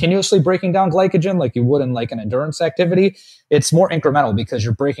of continuously breaking down glycogen like you would in like an endurance activity, it's more incremental because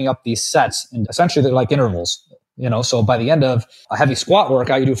you're breaking up these sets, and essentially they're like intervals. So by the end of a heavy squat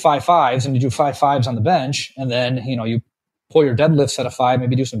workout, you do 5 5s and you do 5 5s on the bench. And then, you pull your deadlift set of 5,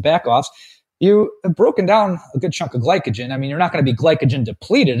 maybe do some back offs. You have broken down a good chunk of glycogen. I mean, you're not going to be glycogen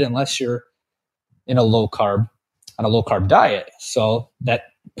depleted unless you're on a low carb diet. So that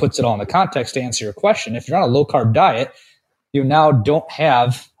puts it all in the context to answer your question. If you're on a low carb diet, you now don't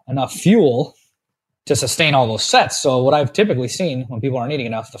have enough fuel to sustain all those sets. So what I've typically seen when people aren't eating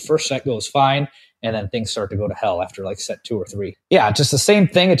enough, the first set goes fine, and then things start to go to hell after like set 2 or 3. Yeah, just the same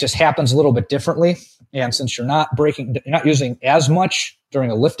thing. It just happens a little bit differently. And since you're not using as much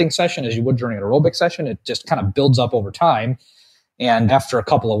during a lifting session as you would during an aerobic session, it just kind of builds up over time. And after a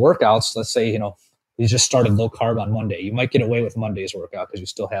couple of workouts, let's say, you just started low carb on Monday, you might get away with Monday's workout because you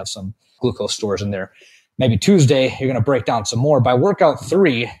still have some glucose stores in there. Maybe Tuesday, you're going to break down some more. By workout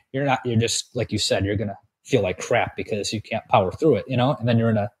 3, you're just, like you said, you're going to feel like crap because you can't power through it, and then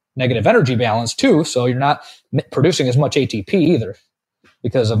you're in a negative energy balance too. So you're not producing as much ATP either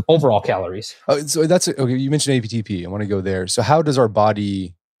because of overall calories. Oh, so that's okay. You mentioned ATP. I want to go there. So how does our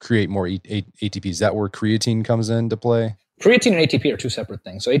body create more ATP? Is that where creatine comes into play? Creatine and ATP are 2 separate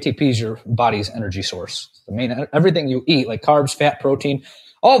things. So ATP is your body's energy source. Everything you eat, like carbs, fat, protein,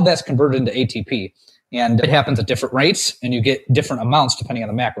 all of that's converted into ATP. And it happens at different rates, and you get different amounts depending on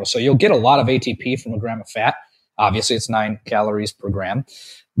the macro. So you'll get a lot of ATP from a gram of fat. Obviously, it's 9 calories per gram.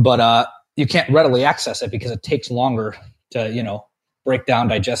 But you can't readily access it because it takes longer to, break down,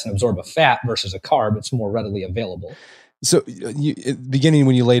 digest, and absorb a fat versus a carb. It's more readily available. So at the beginning,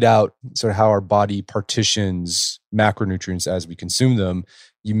 when you laid out sort of how our body partitions macronutrients as we consume them,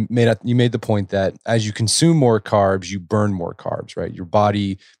 you made the point that as you consume more carbs, you burn more carbs, right? Your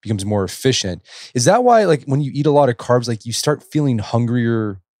body becomes more efficient. Is that why, like, when you eat a lot of carbs, like you start feeling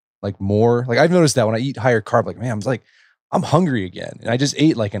hungrier, like more? Like I've noticed that when I eat higher carb, like, man, I'm hungry again, and I just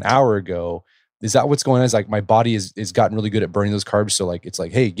ate like an hour ago. Is that what's going on? Is like my body is gotten really good at burning those carbs, so like it's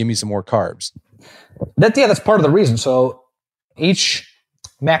like, hey, give me some more carbs. That's part of the reason. So each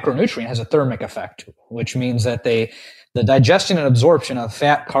macronutrient has a thermic effect, which means that the digestion and absorption of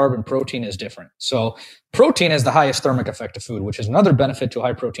fat, carb, and protein is different. So protein has the highest thermic effect of food, which is another benefit to a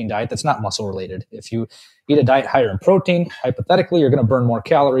high protein diet that's not muscle related. If you eat a diet higher in protein, hypothetically, you're going to burn more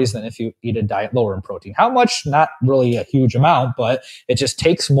calories than if you eat a diet lower in protein. How much? Not really a huge amount, but it just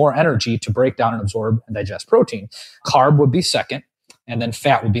takes more energy to break down and absorb and digest protein. Carb would be second, and then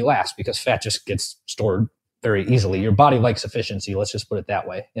fat would be last because fat just gets stored very easily. Your body likes efficiency. Let's just put it that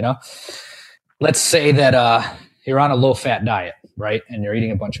way. Let's say that you're on a low-fat diet, right? And you're eating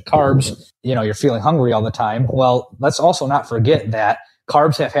a bunch of carbs. You're feeling hungry all the time. Well, let's also not forget that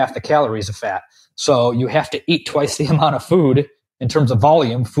carbs have half the calories of fat. So you have to eat twice the amount of food in terms of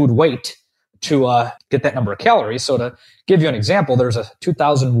volume, food weight, to get that number of calories. So to give you an example, there's a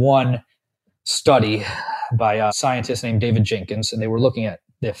 2001 study by a scientist named David Jenkins, and they were looking at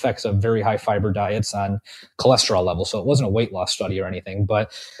the effects of very high fiber diets on cholesterol levels. So it wasn't a weight loss study or anything.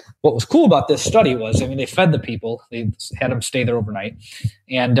 But what was cool about this study was, they fed the people, they had them stay there overnight.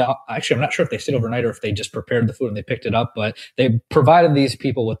 And actually, I'm not sure if they stayed overnight or if they just prepared the food and they picked it up, but they provided these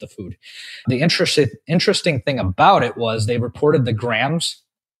people with the food. The interesting thing about it was they reported the grams,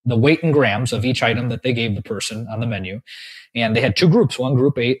 the weight in grams of each item that they gave the person on the menu. And they had two groups. One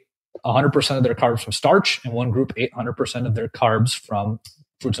group ate 100% of their carbs from starch, and one group ate 100% of their carbs from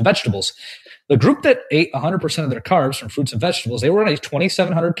fruits and vegetables. The group that ate 100% of their carbs from fruits and vegetables, they were on a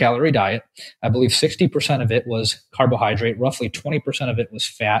 2,700 calorie diet. I believe 60% of it was carbohydrate, roughly 20% of it was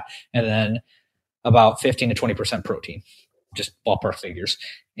fat, and then about 15 to 20% protein, just ballpark figures.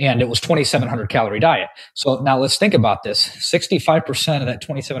 And it was 2,700 calorie diet. So now let's think about this. 65% of that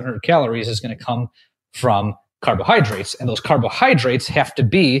 2,700 calories is going to come from carbohydrates, and those carbohydrates have to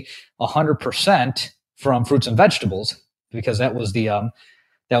be 100% from fruits and vegetables, because that was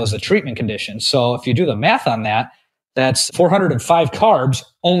the treatment condition. So if you do the math on that, that's 405 carbs,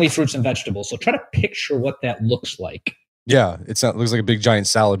 only fruits and vegetables. So try to picture what that looks like. Yeah, it looks like a big giant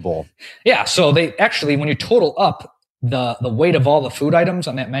salad bowl. Yeah, so they actually, when you total up the weight of all the food items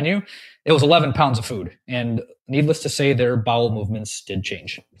on that menu, it was 11 pounds of food. And needless to say, their bowel movements did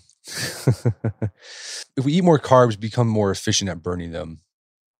change. If we eat more carbs, become more efficient at burning them.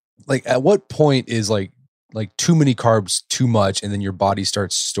 Like, at what point is like too many carbs too much, and then your body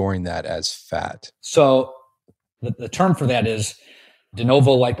starts storing that as fat? So the term for that is de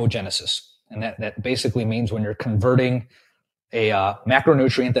novo lipogenesis. And that basically means when you're converting a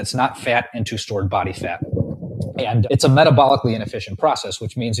macronutrient that's not fat into stored body fat. And it's a metabolically inefficient process,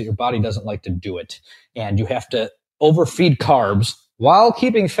 which means that your body doesn't like to do it. And you have to overfeed carbs while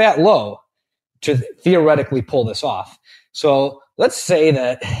keeping fat low to theoretically pull this off. So let's say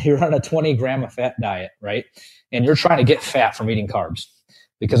that you're on a 20 gram of fat diet, right? And you're trying to get fat from eating carbs,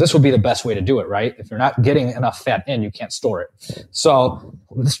 because this would be the best way to do it, right? If you're not getting enough fat in, you can't store it. So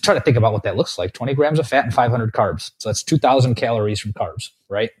let's try to think about what that looks like. 20 grams of fat and 500 carbs. So that's 2,000 calories from carbs,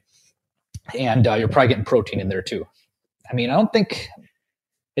 right? And you're probably getting protein in there too. I don't think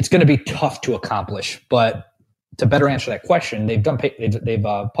it's going to be tough to accomplish, but to better answer that question, they've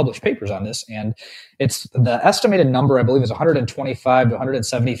published papers on this, and it's the estimated number, I believe, is 125 to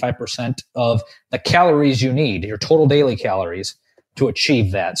 175% of the calories you need, your total daily calories, to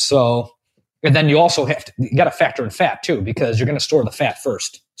achieve that. So, and then you also you got to factor in fat too, because you're going to store the fat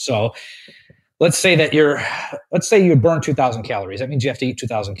first. So let's say you burn 2,000 calories. That means you have to eat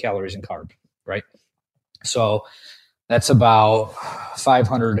 2,000 calories in carb, right? So that's about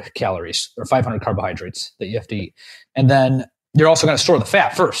 500 calories or 500 carbohydrates that you have to eat. And then you're also going to store the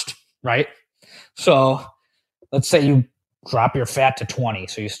fat first, right? So let's say you drop your fat to 20.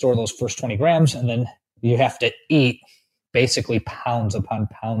 So you store those first 20 grams, and then you have to eat basically pounds upon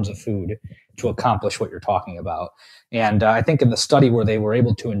pounds of food to accomplish what you're talking about. And I think in the study where they were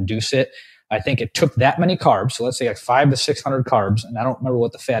able to induce it, I think it took that many carbs. So let's say like 500 to 600 carbs. And I don't remember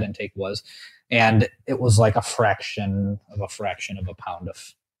what the fat intake was. And it was like a fraction of a pound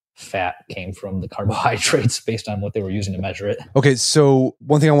of fat came from the carbohydrates based on what they were using to measure it. Okay, so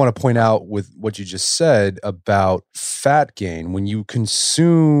one thing I want to point out with what you just said about fat gain, when you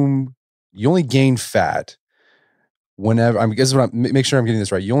consume, you only gain fat whenever, make sure I'm getting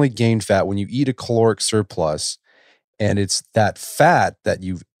this right. You only gain fat when you eat a caloric surplus, and it's that fat that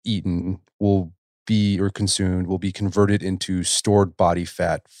you've eaten will be converted into stored body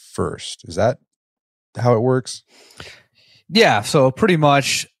fat first. Is that how it works? Yeah. So pretty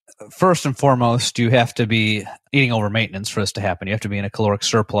much, first and foremost, you have to be eating over maintenance for this to happen. You have to be in a caloric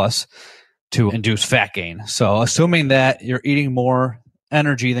surplus to induce fat gain. So assuming that you're eating more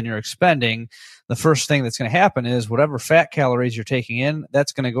energy than you're expending, the first thing that's going to happen is whatever fat calories you're taking in,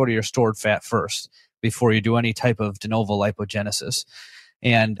 that's going to go to your stored fat first before you do any type of de novo lipogenesis.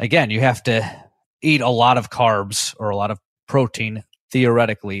 And again, you have to eat a lot of carbs or a lot of protein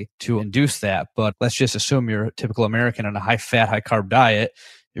theoretically to induce that. But let's just assume you're a typical American on a high fat, high carb diet.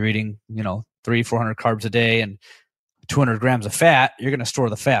 You're eating, 300-400 carbs a day and 200 grams of fat. You're going to store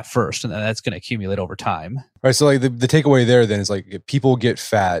the fat first, and then that's going to accumulate over time. All right. So like the takeaway there then is like people get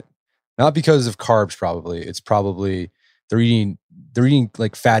fat, not because of carbs probably. It's probably they're eating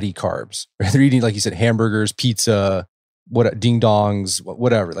like fatty carbs. They're eating, like you said, hamburgers, pizza, ding dongs,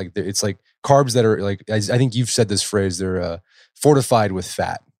 whatever. Like it's like carbs that are like, I think you've said this phrase, they're fortified with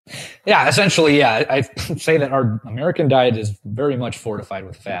fat. Yeah, essentially, yeah. I say that our American diet is very much fortified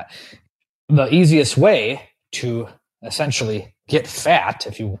with fat. The easiest way to essentially get fat,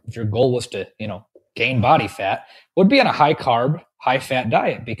 if your goal was to, gain body fat, would be on a high carb, high fat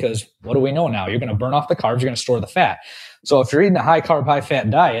diet, because what do we know now? You're going to burn off the carbs, you're going to store the fat. So if you're eating a high carb, high fat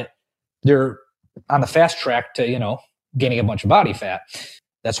diet, you're on the fast track to, gaining a bunch of body fat.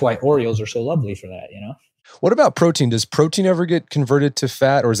 That's why Oreos are so lovely for that, What about protein? Does protein ever get converted to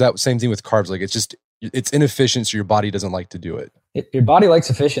fat, or is that same thing with carbs? Like it's inefficient, so your body doesn't like to do it. Your body likes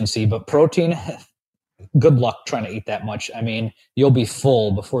efficiency, but protein, good luck trying to eat that much. I mean, you'll be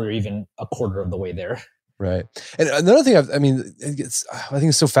full before you're even a quarter of the way there. Right. And another thing I think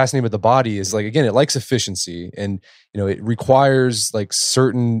it's so fascinating about the body is, like, again, it likes efficiency, and, it requires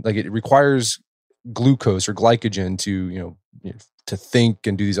it requires glucose or glycogen to, to think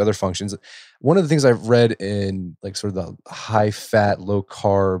and do these other functions. One of the things I've read in, like, sort of the high fat, low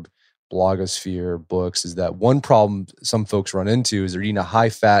carb blogosphere books is that one problem some folks run into is they're eating a high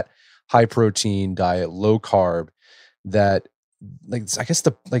fat, high protein diet, low carb, that, like, I guess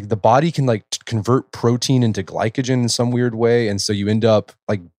the body can, like, convert protein into glycogen in some weird way. And so you end up,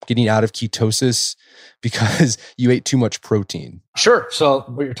 like, getting out of ketosis because you ate too much protein. Sure. So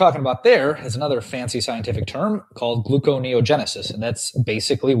what you're talking about there is another fancy scientific term called gluconeogenesis. And that's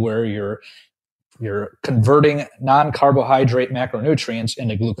basically where you're converting non-carbohydrate macronutrients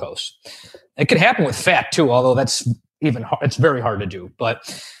into glucose. It can happen with fat too, although it's very hard to do.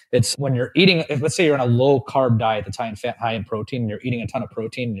 But it's when you're eating, let's say you're on a low carb diet that's high in fat, high in protein, and you're eating a ton of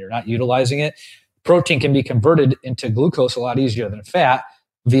protein and you're not utilizing it, protein can be converted into glucose a lot easier than fat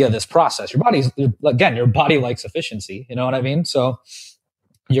via this process. Your body likes efficiency. You know what I mean? So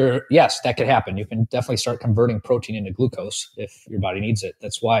yes, that could happen. You can definitely start converting protein into glucose if your body needs it.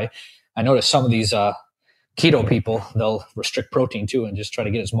 That's why I notice some of these keto people, they'll restrict protein too and just try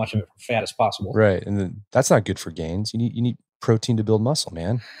to get as much of it from fat as possible. Right. And then that's not good for gains. You need protein to build muscle,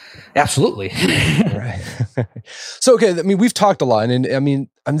 man. Absolutely. Right. So, okay. I mean, we've talked a lot, and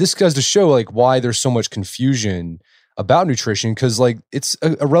this goes to show, like, why there's so much confusion about nutrition, because, like, it's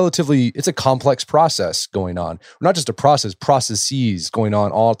a complex process going on. Not just a processes going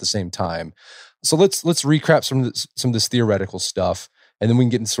on all at the same time. So let's recap some of this theoretical stuff, and then we can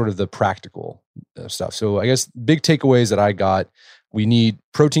get into sort of the practical stuff. So I guess big takeaways that I got: we need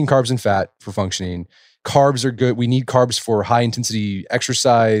protein, carbs, and fat for functioning. Carbs are good. We need carbs for high intensity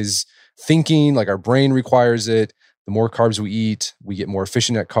exercise, thinking, like our brain requires it. The more carbs we eat, we get more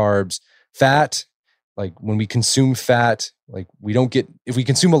efficient at carbs. Fat, like when we consume fat, like if we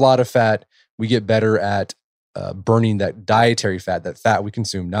consume a lot of fat, we get better at burning that dietary fat, that fat we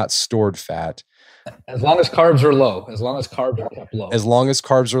consume, not stored fat. As long as carbs are low, as long as carbs are kept low. As long as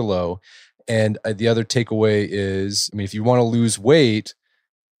carbs are low. And the other takeaway is, if you want to lose weight,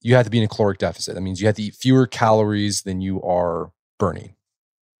 you have to be in a caloric deficit. That means you have to eat fewer calories than you are burning.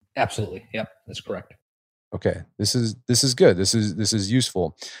 Absolutely. Yep, that's correct. Okay, this is good. This is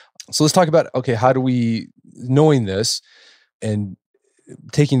useful. So let's talk about, okay, how do we, knowing this and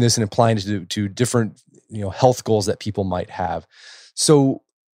taking this and applying it to different, health goals that people might have. So,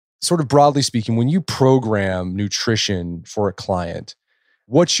 sort of broadly speaking, when you program nutrition for a client,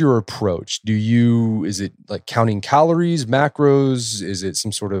 what's your approach? Is it like counting calories, macros? Is it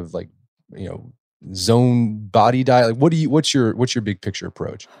some sort of, like, zone body diet? Like, what's your big picture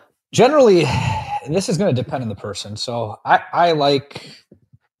approach? Generally, this is going to depend on the person. So I like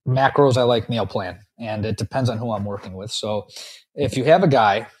macros. I like meal plan, and it depends on who I'm working with. So if you have a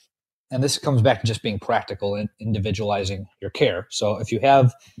guy, and this comes back to just being practical and individualizing your care. So if you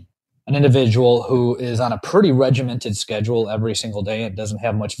have an individual who is on a pretty regimented schedule every single day and doesn't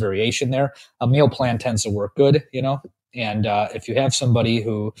have much variation there, a meal plan tends to work good, And if you have somebody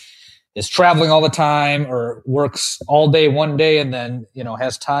who is traveling all the time or works all day one day and then,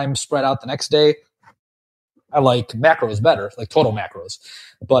 has time spread out the next day, I like macros better, like total macros.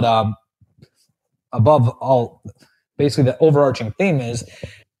 But above all, basically the overarching theme is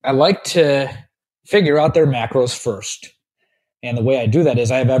I like to figure out their macros first. And the way I do that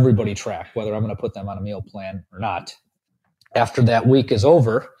is I have everybody track, whether I'm going to put them on a meal plan or not. After that week is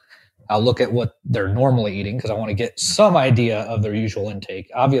over, I'll look at what they're normally eating because I want to get some idea of their usual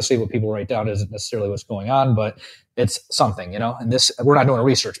intake. Obviously, what people write down isn't necessarily what's going on, but it's something, And this, we're not doing a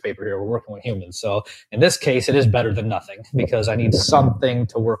research paper here. We're working with humans. So in this case, it is better than nothing because I need something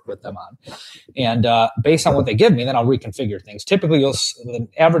to work with them on. And based on what they give me, then I'll reconfigure things. Typically, the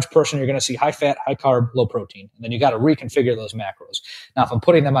average person, you're going to see high fat, high carb, low protein. And then you got to reconfigure those macros. Now, if I'm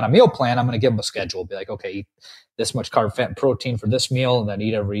putting them on a meal plan, I'm going to give them a schedule. Be like, okay, eat this much carb, fat, and protein for this meal, and then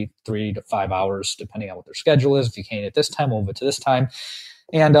eat every 3 to 5 hours, depending on what their schedule is. If you can't eat at this time, move it to this time.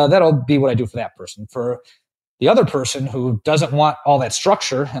 And that'll be what I do for that person. For the other person who doesn't want all that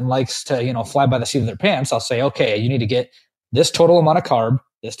structure and likes to, fly by the seat of their pants, I'll say, okay, you need to get this total amount of carb,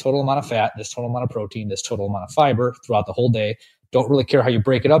 this total amount of fat, this total amount of protein, this total amount of fiber throughout the whole day. don't really care how you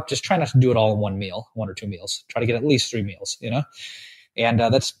break it up. Just try not to do it all in one meal, 1 or 2 meals. Try to get at least 3 meals, And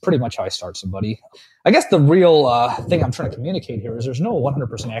that's pretty much how I start somebody. I guess the real thing I'm trying to communicate here is there's no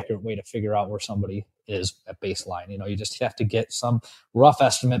 100% accurate way to figure out where somebody is at baseline. You just have to get some rough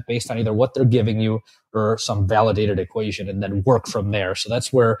estimate based on either what they're giving you or some validated equation and then work from there. So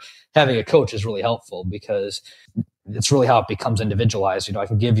that's where having a coach is really helpful, because it's really how it becomes individualized. I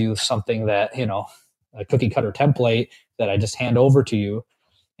can give you something that, a cookie cutter template that I just hand over to you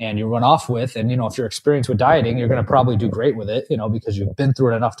and you run off with. And, if you're experienced with dieting, you're going to probably do great with it, because you've been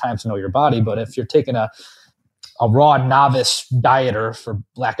through it enough times to know your body. But if you're taking a raw novice dieter, for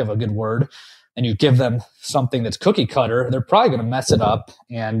lack of a good word, and you give them something that's cookie cutter, they're probably going to mess it up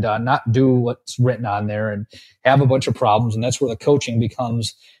and not do what's written on there and have a bunch of problems. And that's where the coaching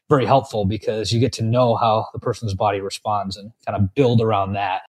becomes very helpful, because you get to know how the person's body responds and kind of build around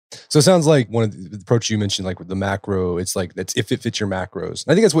that. So it sounds like one of the approach you mentioned, like with the macro, it's like that's if it fits your macros.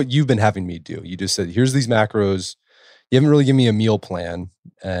 And I think that's what you've been having me do. You just said, here's these macros. You haven't really given me a meal plan,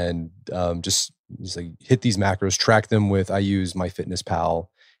 and just like hit these macros, track them with, I use MyFitnessPal,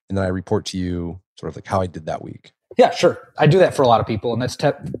 and then I report to you sort of like how I did that week. Yeah, sure. I do that for a lot of people, and that's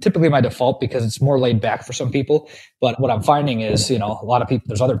typically my default because it's more laid back for some people. But what I'm finding is, a lot of people,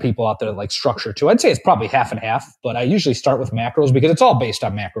 there's other people out there that like structure too. I'd say it's probably half and half, but I usually start with macros because it's all based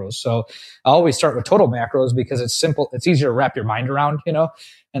on macros. So I always start with total macros because it's simple. It's easier to wrap your mind around,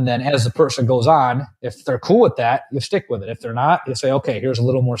 and then as the person goes on, if they're cool with that, you stick with it. If they're not, you say, okay, here's a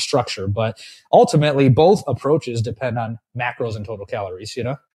little more structure. But ultimately, both approaches depend on macros and total calories,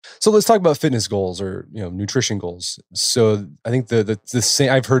 So let's talk about fitness goals or, nutrition goals. So I think the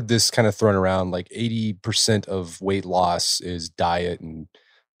same, I've heard this kind of thrown around, like 80% of weight loss is diet and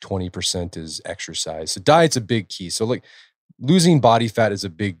 20% is exercise. So diet's a big key. So like losing body fat is a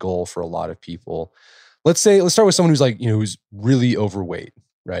big goal for a lot of people. Let's start with someone who's like, who's really overweight,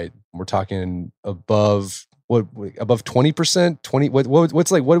 right? We're talking above 20%, 20,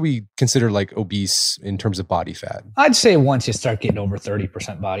 what's like, what do we consider like obese in terms of body fat? I'd say once you start getting over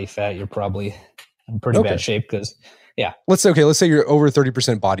 30% body fat, you're probably in pretty bad shape, because let's say you're over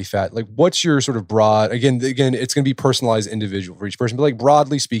 30% body fat. Like what's your sort of broad, again, it's going to be personalized individual for each person, but like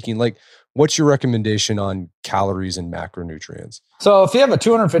broadly speaking, like what's your recommendation on calories and macronutrients? So if you have a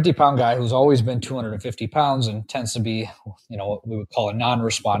 250 pound guy who's always been 250 pounds and tends to be, what we would call a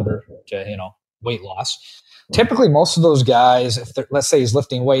non-responder to, weight loss, typically, most of those guys, let's say he's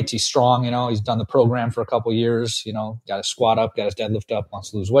lifting weights, he's strong, he's done the program for a couple of years, got his squat up, got his deadlift up, wants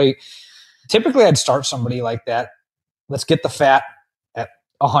to lose weight. Typically, I'd start somebody like that. Let's get the fat at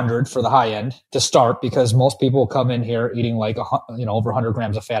 100 for the high end to start, because most people come in here eating like, over 100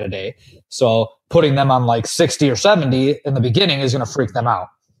 grams of fat a day. So putting them on like 60 or 70 in the beginning is going to freak them out,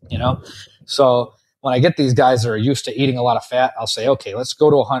 So when I get these guys that are used to eating a lot of fat, I'll say, okay, let's go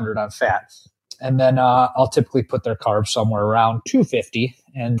to 100 on fat. And then I'll typically put their carbs somewhere around 250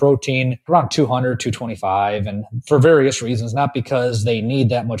 and protein around 200, 225. And for various reasons, not because they need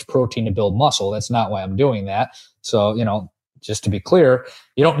that much protein to build muscle. That's not why I'm doing that. So, just to be clear,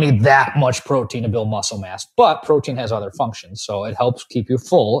 you don't need that much protein to build muscle mass, but protein has other functions. So it helps keep you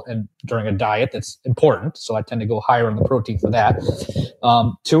full. And during a diet, that's important. So I tend to go higher on the protein for that.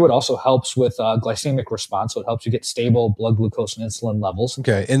 Two, it also helps with glycemic response. So it helps you get stable blood glucose and insulin levels.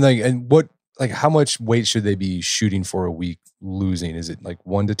 Okay. And how much weight should they be shooting for a week losing? Is it like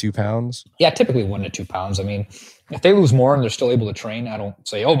 1 to 2 pounds? Yeah, typically 1 to 2 pounds. I mean, if they lose more and they're still able to train, I don't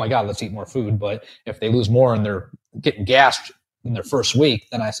say, oh my God, let's eat more food. But if they lose more and they're getting gassed in their first week,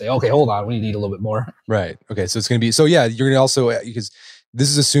 then I say, okay, hold on, we need to eat a little bit more. Right. Okay. So it's going to be, you're going to also, because this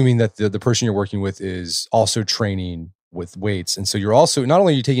is assuming that the person you're working with is also training with weights. And so you're also, not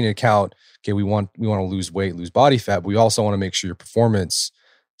only are you taking into account, okay, we want to lose weight, lose body fat, but we also want to make sure your performance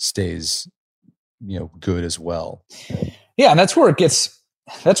stays good as well. Yeah. And that's where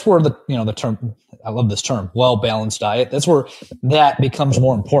the term, I love this term, well-balanced diet. That's where that becomes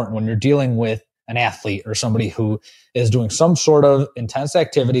more important when you're dealing with an athlete or somebody who is doing some sort of intense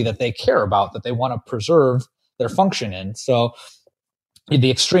activity that they care about, that they want to preserve their function in. So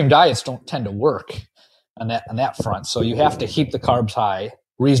the extreme diets don't tend to work on that front. So you have to keep the carbs high,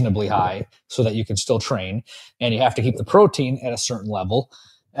 reasonably high, so that you can still train. And you have to keep the protein at a certain level.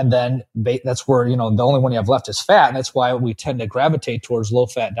 And then that's where, the only one you have left is fat. And that's why we tend to gravitate towards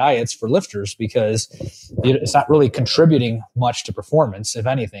low-fat diets for lifters, because it's not really contributing much to performance, if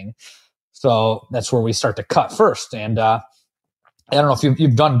anything. So that's where we start to cut first. And I don't know if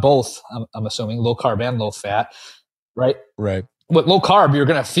you've done both, I'm assuming, low carb and low fat, right? Right. With low carb, you're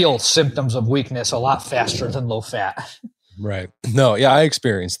going to feel symptoms of weakness a lot faster than low fat. Right. No, yeah, I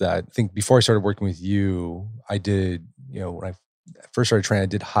experienced that. I think before I started working with you, I did, when I first started training, I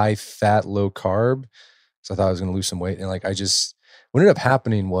did high fat, low carb. So I thought I was going to lose some weight. And like, what ended up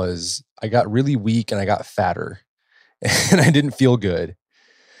happening was I got really weak and I got fatter and I didn't feel good.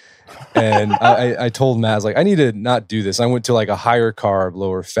 And I told Matt, I was like, I need to not do this. I went to like a higher carb,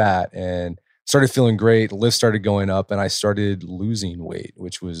 lower fat and started feeling great. Lift started going up and I started losing weight,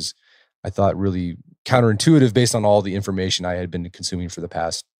 which was, I thought, really counterintuitive based on all the information I had been consuming for the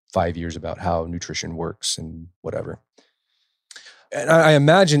past 5 years about how nutrition works and whatever. And I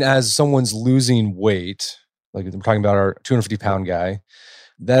imagine as someone's losing weight, like I'm talking about our 250-pound guy,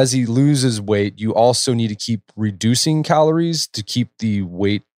 that as he loses weight, you also need to keep reducing calories to keep the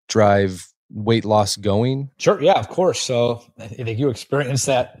weight loss going. Sure. Yeah, of course. So I think you experienced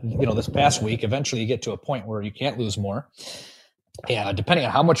that, this past week. Eventually you get to a point where you can't lose more. And depending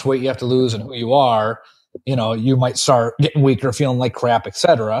on how much weight you have to lose and who you are, you might start getting weaker, feeling like crap,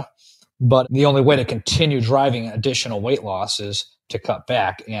 etc. But the only way to continue driving additional weight loss is to cut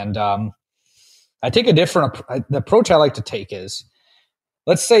back. And I take the approach I like to take is,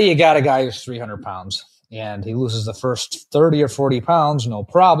 let's say you got a guy who's 300 pounds and he loses the first 30 or 40 pounds, no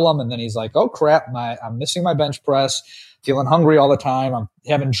problem. And then he's like, oh crap, I'm missing my bench press, feeling hungry all the time. I'm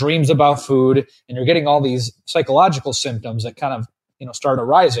having dreams about food. And you're getting all these psychological symptoms that kind of, start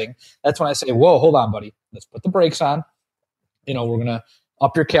arising. That's when I say, whoa, hold on, buddy. Let's put the brakes on. We're going to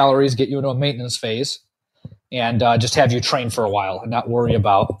up your calories, get you into a maintenance phase, and just have you train for a while and not worry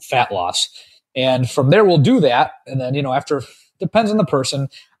about fat loss. And from there, we'll do that. And then, after, depends on the person.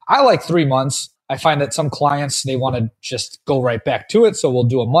 I like 3 months. I find that some clients, they want to just go right back to it. So we'll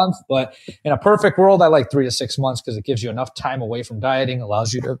do a month. But in a perfect world, I like 3 to 6 months because it gives you enough time away from dieting,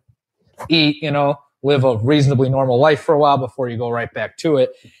 allows you to eat, live a reasonably normal life for a while before you go right back to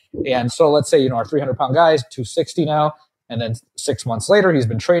it. And so let's say, our 300-pound guy is 260 now. And then 6 months later, he's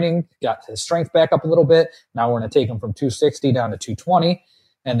been training, got his strength back up a little bit. Now we're going to take him from 260 down to 220.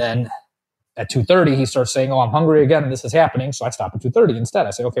 And then at 230, he starts saying, oh, I'm hungry again, and this is happening. So I stop at 230 instead. I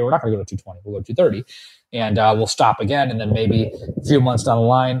say, okay, we're not going to go to 220. We'll go to 230. And we'll stop again. And then maybe a few months down the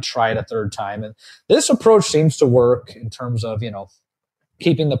line, try it a third time. And this approach seems to work in terms of,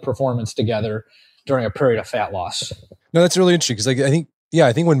 keeping the performance together during a period of fat loss. No, that's really interesting because I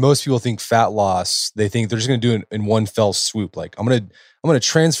think when most people think fat loss, they think they're just going to do it in one fell swoop. Like I'm going to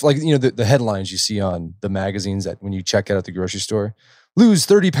transfer, like, the headlines you see on the magazines that when you check out at the grocery store, lose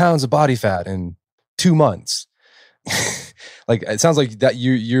 30 pounds of body fat in 2 months. Like, it sounds like that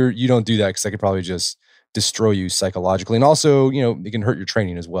you don't do that because that could probably just destroy you psychologically. And also, it can hurt your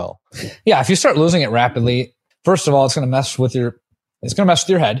training as well. Yeah. If you start losing it rapidly, first of all, it's going to mess with your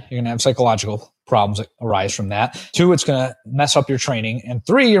head. You're going to have psychological problems that arise from that. 2, it's going to mess up your training. And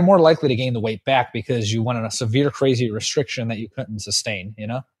 3, you're more likely to gain the weight back because you went on a severe, crazy restriction that you couldn't sustain,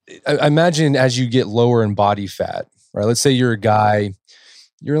 I imagine as you get lower in body fat, right? Let's say you're a guy,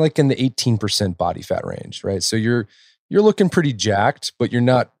 you're like in the 18% body fat range, right? So you're looking pretty jacked, but you're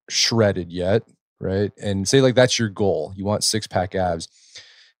not shredded yet, right? And say like that's your goal. You want 6-pack abs.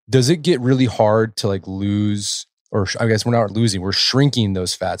 Does it get really hard to like lose, or I guess we're not losing, we're shrinking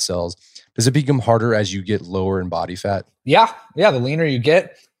those fat cells? Does it become harder as you get lower in body fat? Yeah. The leaner you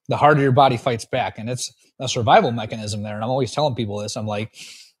get, the harder your body fights back. And it's a survival mechanism there. And I'm always telling people this. I'm like,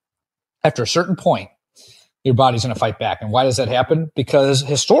 after a certain point, your body's going to fight back. And why does that happen? Because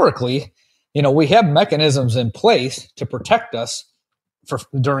historically, we have mechanisms in place to protect us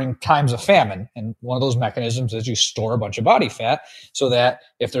during times of famine. And one of those mechanisms is you store a bunch of body fat so that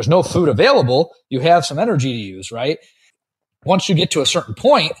if there's no food available, you have some energy to use, right? Once you get to a certain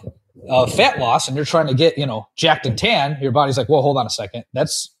point of fat loss and you're trying to get, jacked and tan, your body's like, well, hold on a second.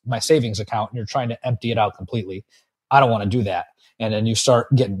 That's my savings account. And you're trying to empty it out completely. I don't want to do that. And then you start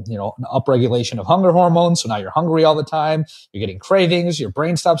getting, an upregulation of hunger hormones. So now you're hungry all the time. You're getting cravings. Your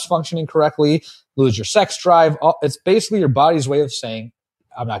brain stops functioning correctly. Lose your sex drive. It's basically your body's way of saying,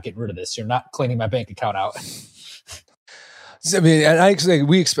 I'm not getting rid of this. You're not cleaning my bank account out. I mean, and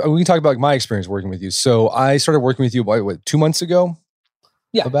we can talk about my experience working with you. So I started working with you, what 2 months ago?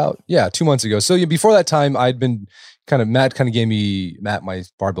 Yeah. 2 months ago. So before that time, I'd been Matt gave me, my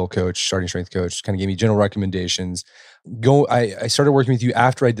barbell coach, starting strength coach, gave me general recommendations. I started working with you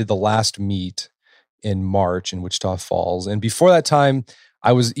after I did the last meet in March in Wichita Falls. And before that time,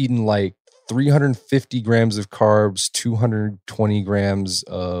 I was eating like 350 grams of carbs, 220 grams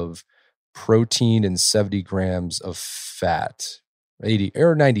of protein, and 70 grams of fat, 80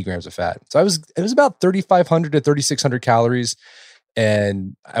 or 90 grams of fat. So it was about 3,500 to 3,600 calories.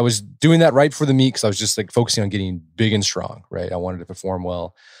 And I was doing that right before the meet because I was just like focusing on getting big and strong, right? I wanted to perform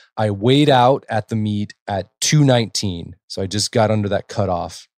well. I weighed out at the meet at 219. So I just got under that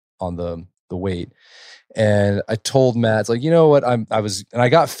cutoff on the weight. And I told Matt, it's like, you know what, and I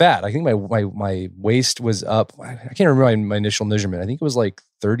got fat. I think my waist was up. I can't remember my initial measurement. I think it was like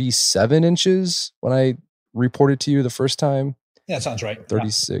 37 inches when I reported to you the first time. Yeah, that sounds right.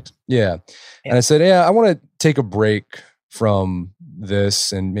 36. Yeah. And I said, yeah, I want to take a break from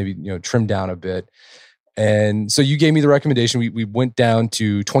this and maybe, trim down a bit. And so you gave me the recommendation. We went down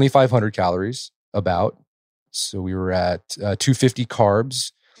to 2,500 calories about. So we were at 250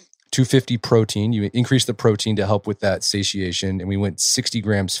 carbs, 250 protein. You increase the protein to help with that satiation. And we went 60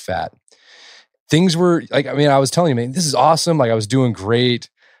 grams fat. Things were like, I was telling you, man, this is awesome. Like I was doing great,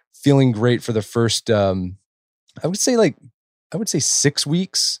 feeling great for the first, I would say 6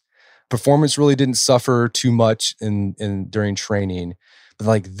 weeks. Performance really didn't suffer too much during training. But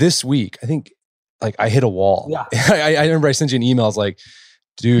like this week, I think like I hit a wall. Yeah. I remember I sent you an email. I was like,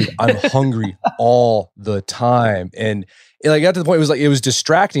 dude, I'm hungry all the time. And it like got to the point, it was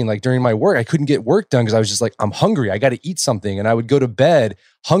distracting. Like during my work, I couldn't get work done because I was just like, I'm hungry. I got to eat something. And I would go to bed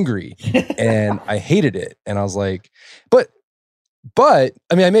hungry and I hated it. And I was like, but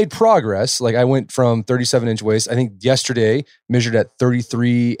I made progress. Like I went from 37-inch waist. I think yesterday measured at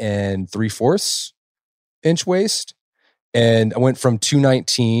 33 3/4 inch waist. And I went from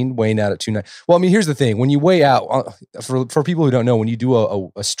 219 weighing out at 290. Well, here's the thing. When you weigh out, for people who don't know, when you do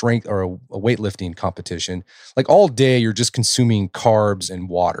a strength or a weightlifting competition, like all day you're just consuming carbs and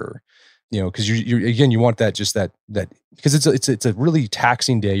water, because you want that because it's a really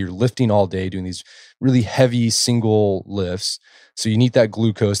taxing day. You're lifting all day, doing these really heavy single lifts. So you need that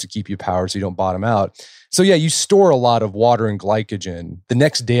glucose to keep you powered so you don't bottom out. So yeah, you store a lot of water and glycogen. The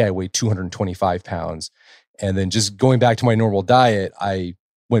next day I weighed 225 pounds. And then just going back to my normal diet, I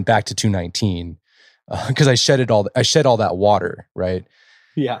went back to 219 because I shed all that water, right?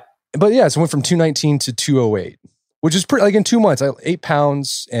 Yeah. But yeah, so I went from 219 to 208, which is pretty, like in 2 months, I 8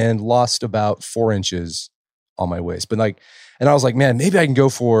 pounds and lost about 4 inches on my waist. But and I was like, man, maybe I can go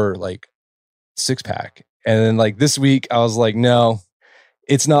for like 6-pack. And then like this week I was like, no,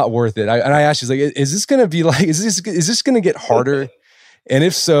 it's not worth it. And I asked you, like, is this going to be like, is this going to get harder? And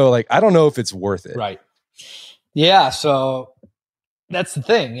if so, like, I don't know if it's worth it. Right. Yeah. So that's the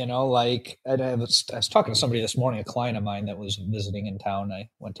thing, like I was talking to somebody this morning, a client of mine that was visiting in town. I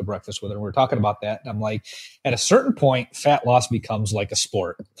went to breakfast with her. We were talking about that. And I'm like, at a certain point, fat loss becomes like a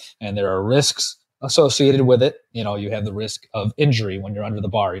sport and there are risks associated with it. You have the risk of injury when you're under the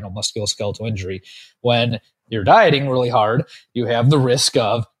bar, musculoskeletal injury. When you're dieting really hard, you have the risk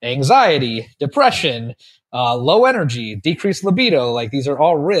of anxiety, depression, low energy, decreased libido. Like these are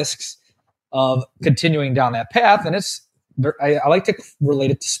all risks of continuing down that path. And I like to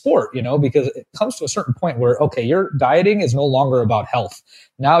relate it to sport, because it comes to a certain point where, okay, your dieting is no longer about health.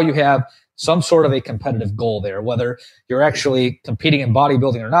 Now you have some sort of a competitive goal there. Whether you're actually competing in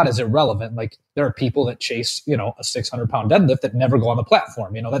bodybuilding or not is irrelevant. Like there are people that chase, a 600-pound deadlift that never go on the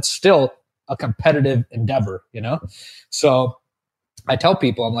platform. That's still a competitive endeavor, So I tell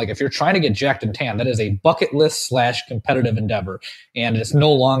people, I'm like, if you're trying to get jacked and tan, that is a bucket list / competitive endeavor. And it's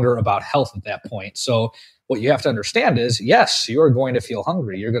no longer about health at that point. So what you have to understand is, yes, you are going to feel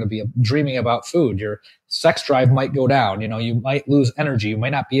hungry. You're going to be dreaming about food. Your sex drive might go down. You might lose energy. You might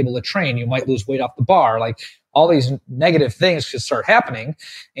not be able to train. You might lose weight off the bar. Like all these negative things could start happening.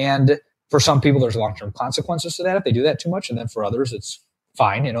 And for some people, there's long-term consequences to that if they do that too much. And then for others, it's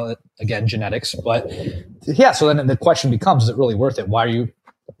fine, again, genetics. But yeah, so then the question becomes, is it really worth it? Why are you,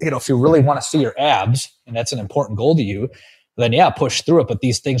 if you really want to see your abs and that's an important goal to you, then yeah, push through it. But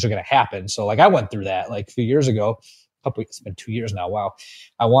these things are going to happen. So like I went through that like a few years ago, it's been 2 years now. Wow.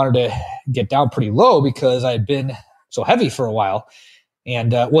 I wanted to get down pretty low because I'd been so heavy for a while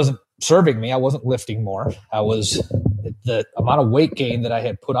and it wasn't serving me. I wasn't lifting more. The amount of weight gain that I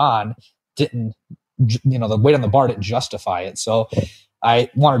had put on didn't, the weight on the bar didn't justify it. So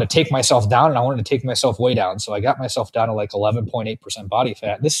I wanted to take myself down and I wanted to take myself way down. So I got myself down to like 11.8% body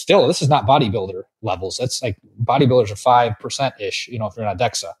fat. This is not bodybuilder levels. That's like bodybuilders are 5% ish, if you're not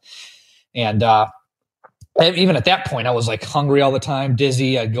DEXA. And even at that point, I was like hungry all the time,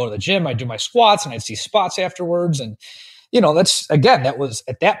 dizzy. I'd go to the gym, I'd do my squats and I'd see spots afterwards. And, that was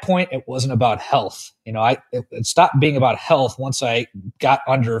at that point, it wasn't about health. It stopped being about health once I got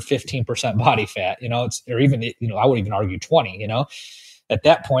under 15% body fat, or even, I would even argue 20, At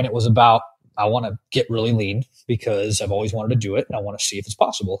that point, it was about, I want to get really lean because I've always wanted to do it. And I want to see if it's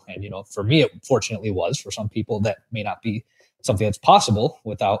possible. And, for me, it fortunately was. For some people, that may not be something that's possible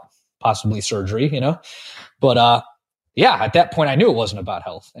without possibly surgery, But yeah, at that point, I knew it wasn't about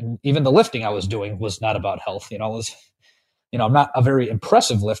health. And even the lifting I was doing was not about health. I'm not a very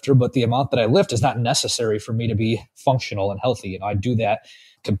impressive lifter, but the amount that I lift is not necessary for me to be functional and healthy. I do that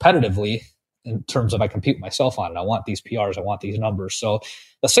competitively in terms of I compete with myself on it. I want these PRs. I want these numbers. So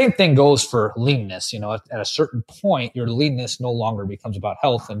the same thing goes for leanness. At a certain point, your leanness no longer becomes about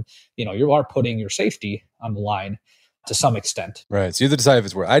health. And, you are putting your safety on the line to some extent. Right. So you have to decide if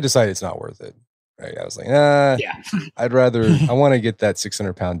it's worth it. I decided it's not worth it. Right. I was like, yeah. I want to get that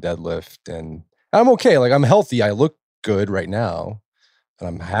 600-pound deadlift, and I'm okay. Like, I'm healthy. I look good right now and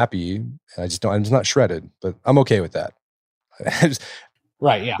I'm happy. And I'm just not shredded, but I'm okay with that.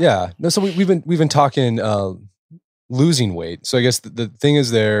 Right. Yeah. Yeah. No, so we've been talking losing weight. So I guess the thing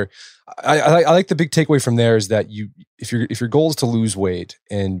is there. I like the big takeaway from there is that if your goal is to lose weight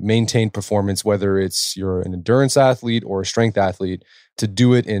and maintain performance, whether it's you're an endurance athlete or a strength athlete, to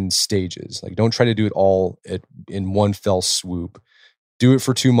do it in stages. Like, don't try to do it all in one fell swoop. Do it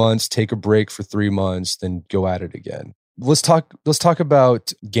for 2 months, take a break for 3 months, then go at it again. Let's talk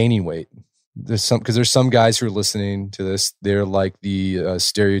about gaining weight. There's some guys who are listening to this. They're like the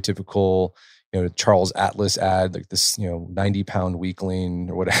stereotypical, Charles Atlas ad, like this, 90-pound weakling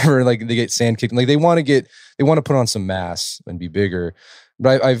or whatever. Like, they get sand kicked. Like, they want to put on some mass and be bigger.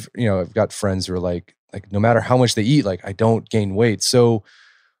 But I've got friends who are like no matter how much they eat, like, I don't gain weight. So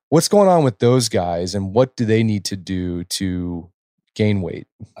what's going on with those guys, and what do they need to do to gain weight?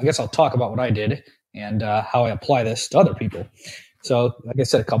 I guess I'll talk about what I did and how I apply this to other people. So, like I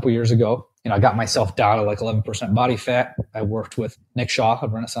said, a couple years ago, I got myself down to like 11% body fat. I worked with Nick Shaw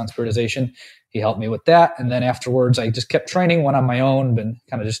of Renaissance Periodization. He helped me with that. And then afterwards, I just kept training, went on my own, been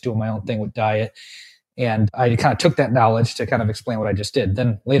kind of just doing my own thing with diet. And I kind of took that knowledge to kind of explain what I just did.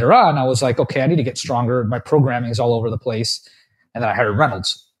 Then later on, I was like, okay, I need to get stronger. My programming is all over the place. And then I hired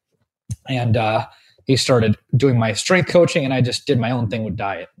Reynolds. And he started doing my strength coaching, and I just did my own thing with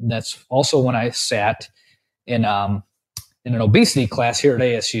diet. And that's also when I sat in an obesity class here at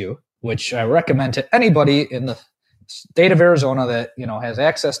ASU, which I recommend to anybody in the state of Arizona that, has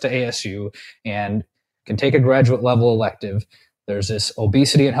access to ASU and can take a graduate level elective. There's this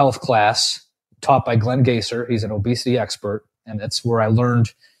obesity and health class taught by Glenn Gaser. He's an obesity expert. And that's where I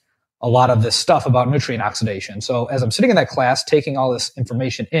learned a lot of this stuff about nutrient oxidation. So as I'm sitting in that class, taking all this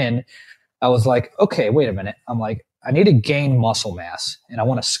information in, I was like, okay, wait a minute. I'm like, I need to gain muscle mass, and I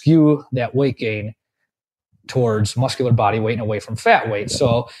want to skew that weight gain towards muscular body weight and away from fat weight.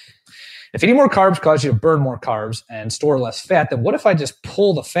 So if eating more carbs causes you to burn more carbs and store less fat, then what if I just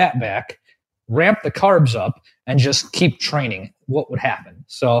pull the fat back, ramp the carbs up, and just keep training? What would happen?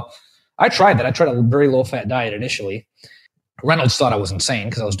 So I tried that. I tried a very low fat diet initially. Reynolds thought I was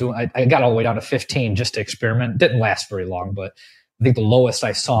insane because I got all the way down to 15 just to experiment. Didn't last very long, but I think the lowest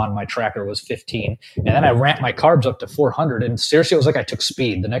I saw on my tracker was 15. And then I ramped my carbs up to 400. And seriously, it was like I took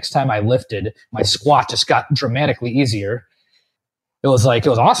speed. The next time I lifted, my squat just got dramatically easier. It was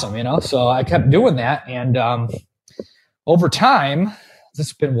awesome, So I kept doing that. And over time, this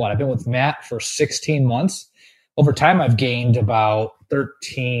has been I've been with Matt for 16 months. Over time, I've gained about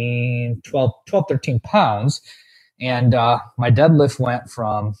 13 pounds. And my deadlift went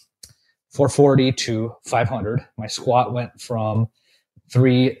from 440 to 500. My squat went from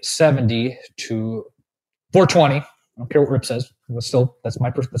 370 to 420. I don't care what Rip says. That's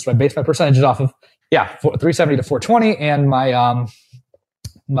what I base my percentages off of. Yeah, 370 to 420. And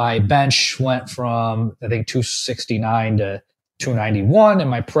my bench went from, I think, 269 to 291, and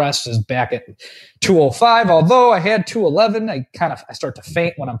my press is back at 205. Although I had 211, I start to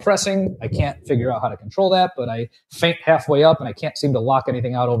faint when I'm pressing. I can't figure out how to control that, but I faint halfway up, and I can't seem to lock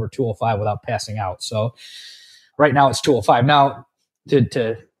anything out over 205 without passing out. So right now it's 205. Now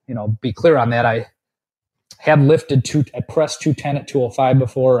to be clear on that, I had lifted I pressed 210 at 205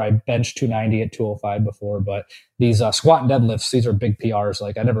 before. I benched 290 at 205 before, but these squat and deadlifts, these are big PRs.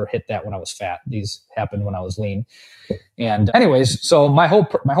 Like, I never hit that when I was fat. These happened when I was lean. And anyways, so my whole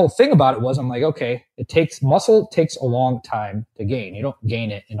thing about it was, I'm like, okay, muscle takes a long time to gain. You don't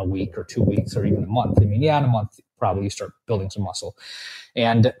gain it in a week or 2 weeks or even a month. I mean, in a month, probably you start building some muscle.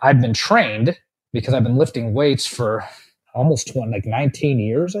 And I've been trained because I've been lifting weights for almost 19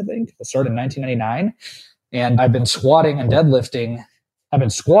 years, I think. I started in 1999. And I've been squatting and deadlifting. I've been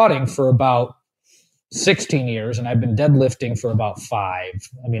squatting for about 16 years, and I've been deadlifting for about 5.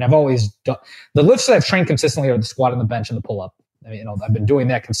 I mean, I've always done the lifts that I've trained consistently are the squat and the bench and the pull up. I mean, I've been doing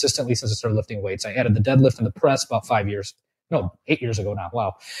that consistently since I started lifting weights. I added the deadlift and the press about 8 years ago now.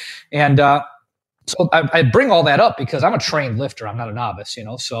 Wow. And so I bring all that up because I'm a trained lifter. I'm not a novice,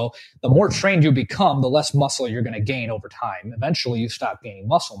 So the more trained you become, the less muscle you're going to gain over time. Eventually, you stop gaining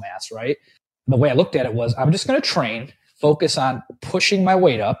muscle mass, right? The way I looked at it was, I'm just going to train, focus on pushing my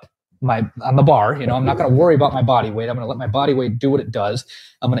weight up on the bar. I'm not going to worry about my body weight. I'm going to let my body weight do what it does.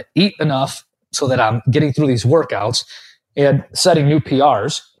 I'm going to eat enough so that I'm getting through these workouts and setting new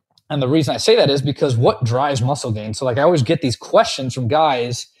PRs. And the reason I say that is because what drives muscle gain? So like I always get these questions from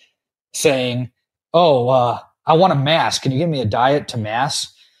guys saying, I want to mass. Can you give me a diet to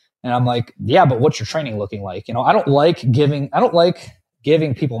mass? And I'm like, yeah, but what's your training looking like? I don't like giving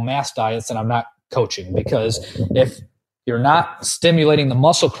people mass diets and I'm not coaching, because if you're not stimulating the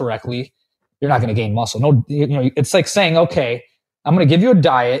muscle correctly, you're not going to gain muscle. No, it's like saying, okay, I'm going to give you a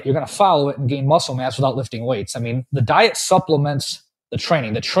diet. You're going to follow it and gain muscle mass without lifting weights. I mean, the diet supplements the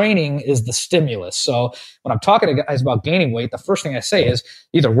training. The training is the stimulus. So when I'm talking to guys about gaining weight, the first thing I say is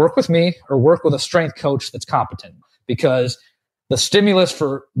either work with me or work with a strength coach that's competent, because the stimulus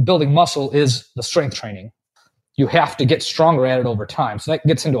for building muscle is the strength training. You have to get stronger at it over time. So that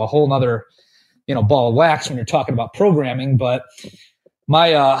gets into a whole nother, ball of wax when you're talking about programming. But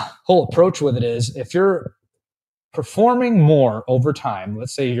my whole approach with it is, if you're performing more over time,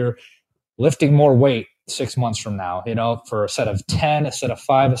 let's say you're lifting more weight 6 months from now, for a set of 10, a set of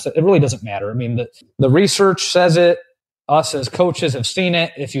 5, it really doesn't matter. I mean, the research says it. Us as coaches have seen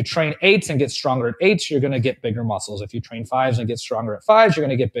it. If you train 8s and get stronger at 8s, you're going to get bigger muscles. If you train 5s and get stronger at 5s, you're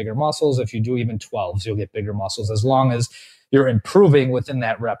going to get bigger muscles. If you do even 12s, you'll get bigger muscles, as long as you're improving within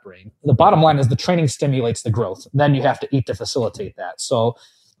that rep range. The bottom line is the training stimulates the growth. Then you have to eat to facilitate that. So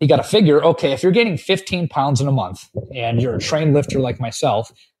you got to figure, okay, if you're gaining 15 pounds in a month and you're a trained lifter like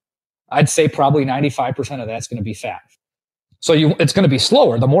myself, I'd say probably 95% of that's going to be fat. So it's going to be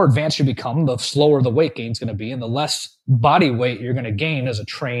slower. The more advanced you become, the slower the weight gain is going to be, and the less body weight you're going to gain as a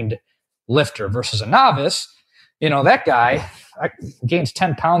trained lifter versus a novice. That guy gains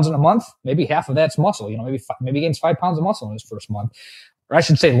 10 pounds in a month. Maybe half of that's muscle. Maybe gains 5 pounds of muscle in his first month. Or I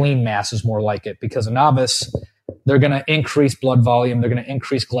should say lean mass is more like it, because a novice, they're going to increase blood volume. They're going to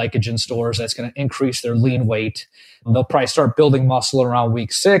increase glycogen stores. That's going to increase their lean weight. They'll probably start building muscle around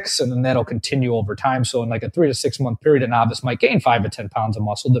week 6, and then that'll continue over time. So in like a 3 to 6 month period, a novice might gain 5 to 10 pounds of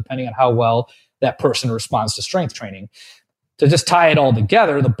muscle, depending on how well that person responds to strength training. To just tie it all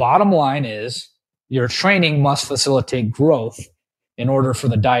together, the bottom line is your training must facilitate growth in order for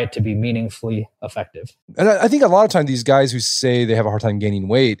the diet to be meaningfully effective. And I think a lot of times these guys who say they have a hard time gaining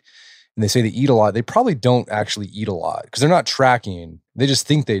weight and they say they eat a lot, they probably don't actually eat a lot, because they're not tracking. They just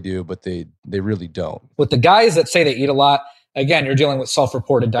think they do, but they really don't. With the guys that say they eat a lot, again, you're dealing with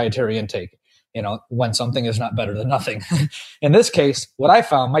self-reported dietary intake. When something is not better than nothing. In this case, what I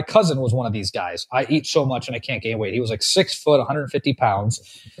found, my cousin was one of these guys. I eat so much and I can't gain weight. He was like 6 foot, 150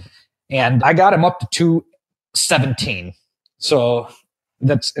 pounds. And I got him up to 217. So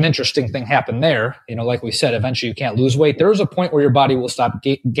that's an interesting thing happened there. Like we said, eventually you can't lose weight. There's a point where your body will stop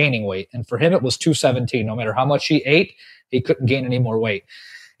gaining weight. And for him, it was 217. No matter how much he ate, he couldn't gain any more weight.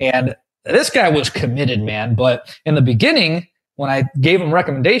 And this guy was committed, man. But in the beginning, when I gave him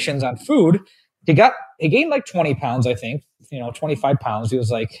recommendations on food, he gained like 20 pounds, I think, 25 pounds. He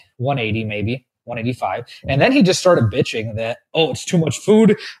was like 180, maybe 185. And then he just started bitching that, it's too much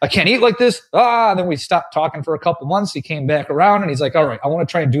food. I can't eat like this. And then we stopped talking for a couple months. He came back around and he's like, all right, I want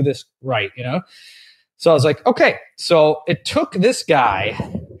to try and do this right. So I was like, okay. So it took this guy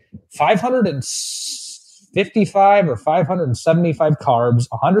 555 or 575 carbs,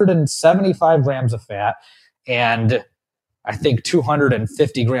 175 grams of fat, and I think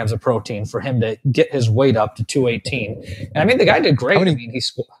 250 grams of protein for him to get his weight up to 218. And I mean, the guy did great.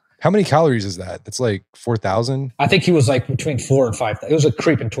 How many calories is that? That's like 4,000? I think he was like between 4 and 5. It was like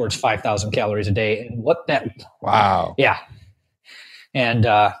creeping towards 5,000 calories a day. And wow. Yeah. And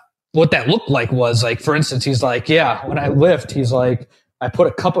what that looked like was like, for instance, he's like, yeah, when I lift, he's like, I put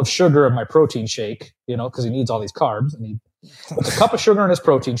a cup of sugar in my protein shake, because he needs all these carbs. And he puts a cup of sugar in his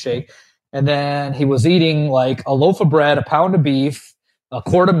protein shake. And then he was eating like a loaf of bread, a pound of beef, a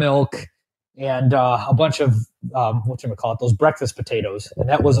quart of milk, and a bunch of, those breakfast potatoes. And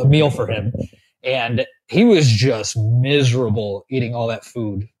that was a meal for him. And he was just miserable eating all that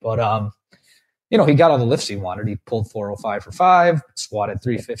food. But, he got all the lifts he wanted. He pulled 405 for 5, squatted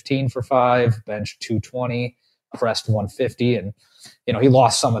 315 for 5, benched 220, pressed 150. And, he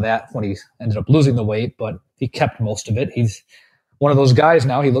lost some of that when he ended up losing the weight, but he kept most of it. He's one of those guys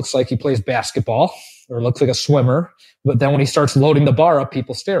now. He looks like he plays basketball or looks like a swimmer. But then when he starts loading the bar up,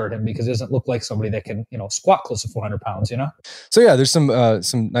 people stare at him because he doesn't look like somebody that can, squat close to 400 pounds, So yeah, there's some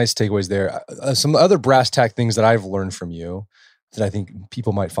nice takeaways there. Some other brass tack things that I've learned from you that I think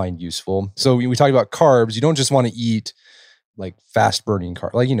people might find useful. So we talked about carbs. You don't just want to eat like fast burning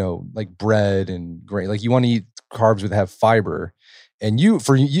carbs, like bread and grain. Like you want to eat carbs that have fiber. And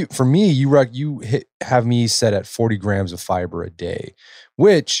for me, you have me set at 40 grams of fiber a day,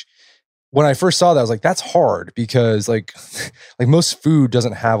 which when I first saw that, I was like, that's hard because like most food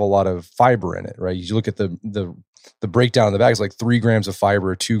doesn't have a lot of fiber in it, right? You look at the the breakdown in the bag is like 3 grams of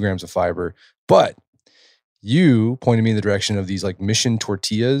fiber, 2 grams of fiber. But you pointed me in the direction of these like Mission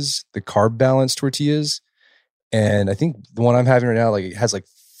tortillas, the carb balanced tortillas. And I think the one I'm having right now, like it has like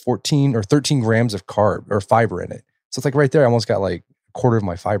 14 or 13 grams of carb or fiber in it. So it's like right there, I almost got like a quarter of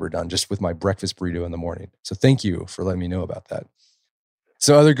my fiber done just with my breakfast burrito in the morning. So thank you for letting me know about that.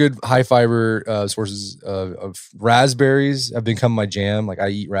 So other good high fiber sources of raspberries have become my jam. Like I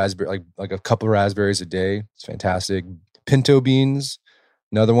eat raspberry, like a couple of raspberries a day. It's fantastic. Pinto beans,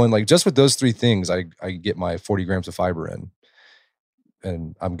 another one. Like just with those 3 things, I get my 40 grams of fiber in,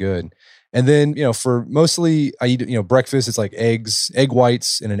 and I'm good. And then, for mostly I eat, breakfast, it's like eggs, egg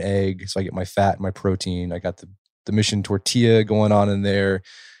whites and an egg. So I get my fat and my protein. I got the Mission tortilla going on in there.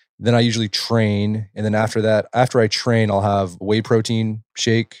 Then I usually train. And then after I train, I'll have whey protein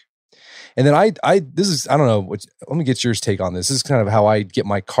shake. And then I don't know, let me get yours take on this. This is kind of how I get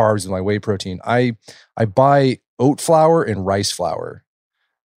my carbs and my whey protein. I buy oat flour and rice flour,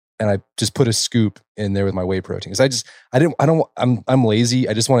 and I just put a scoop in there with my whey protein. Because I'm lazy.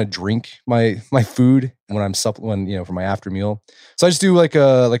 I just want to drink my food when I'm for my after meal. So I just do like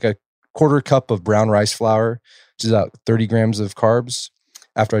a quarter cup of brown rice flour, which is about 30 grams of carbs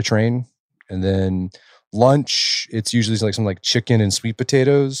after I train. And then lunch, it's usually like some like chicken and sweet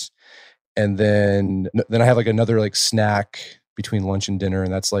potatoes. And then I have like another like snack between lunch and dinner,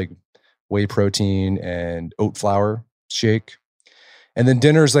 and that's like whey protein and oat flour shake. And then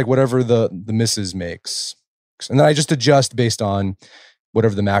dinner is like whatever the missus makes. And then I just adjust based on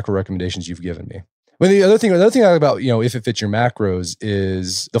whatever the macro recommendations you've given me. But the other thing I like about, if it fits your macros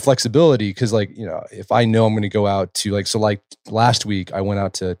is the flexibility. Because like, if I know I'm going to go out to like last week, I went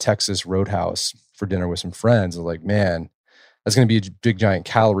out to Texas Roadhouse for dinner with some friends. I was like, man, that's going to be a big giant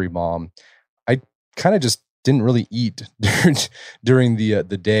calorie bomb. I kind of just didn't really eat during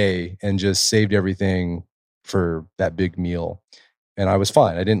the day and just saved everything for that big meal. And I was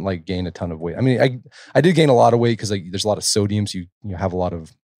fine. I didn't like gain a ton of weight. I mean, I did gain a lot of weight because like there's a lot of sodium. So you have a lot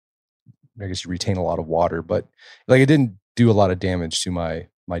of, I guess you retain a lot of water, but like it didn't do a lot of damage to my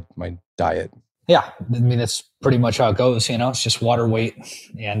diet. Yeah. I mean, that's pretty much how it goes. It's just water weight.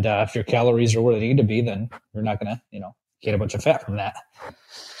 And if your calories are where they need to be, then you're not going to, gain a bunch of fat from that.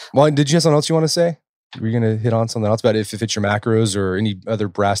 Well, did you have something else you want to say? Were you going to hit on something else about if it fits your macros or any other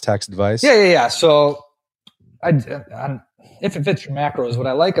brass tacks advice? Yeah. So if it fits your macros, what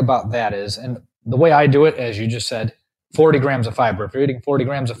I like about that is, and the way I do it, as you just said, 40 grams of fiber. If you're eating 40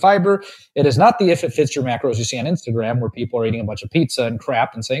 grams of fiber, it is not the if it fits your macros you see on Instagram where people are eating a bunch of pizza and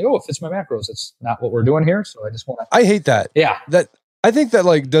crap and saying, oh, it fits my macros. It's not what we're doing here. So I just want to... I hate that. Yeah. I think that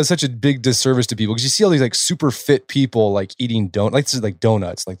like does such a big disservice to people because you see all these like super fit people like eating donuts.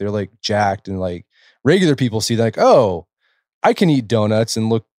 Like they're like jacked, and like regular people see like, oh, I can eat donuts and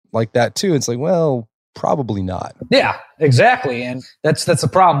look like that too. It's like, well, probably not. Yeah, exactly. And that's the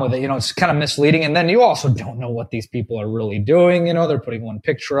problem with it. It's kind of misleading. And then you also don't know what these people are really doing. They're putting one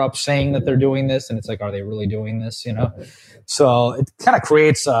picture up saying that they're doing this. And it's like, are they really doing this? So it kind of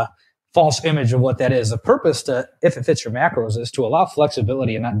creates a false image of what that is. The purpose if it fits your macros is to allow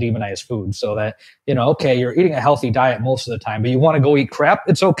flexibility and not demonize food so that, okay, you're eating a healthy diet most of the time, but you want to go eat crap.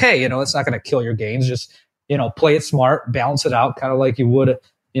 It's okay. It's not going to kill your gains. Just, play it smart, balance it out kind of like you would,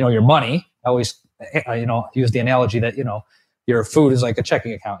 your money. I always, use the analogy that, your food is like a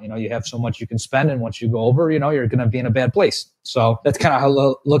checking account. You have so much you can spend, and once you go over, you're going to be in a bad place. So that's kind of how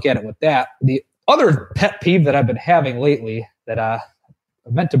I look at it with that. The other pet peeve that I've been having lately that I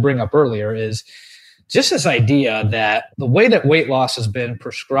meant to bring up earlier is just this idea that the way that weight loss has been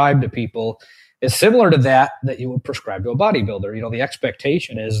prescribed to people is similar to that you would prescribe to a bodybuilder. The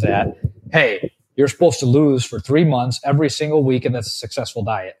expectation is that, hey, you're supposed to lose for 3 months every single week, and that's a successful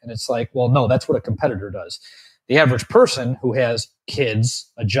diet. And it's like, well, no, that's what a competitor does. The average person who has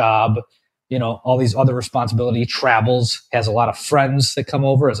kids, a job, all these other responsibilities, travels, has a lot of friends that come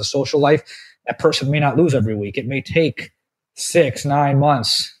over as a social life, that person may not lose every week. It may take 6, 9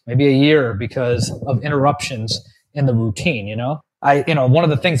 months, maybe a year because of interruptions in the routine, one of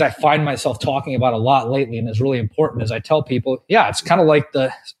the things I find myself talking about a lot lately and is really important is I tell people, yeah, it's kind of like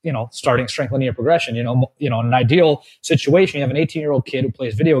the, starting strength linear progression, in an ideal situation, you have an 18-year-old kid who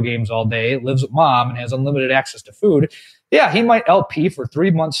plays video games all day, lives with mom and has unlimited access to food. Yeah, he might LP for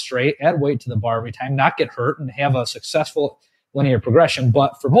 3 months straight, add weight to the bar every time, not get hurt and have a successful linear progression.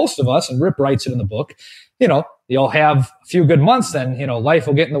 But for most of us, and Rip writes it in the book, you'll have a few good months, then, life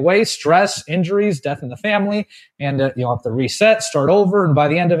will get in the way, stress, injuries, death in the family, and you'll have to reset, start over. And by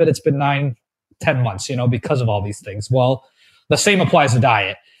the end of it, it's been 9, 10 months, because of all these things. Well, the same applies to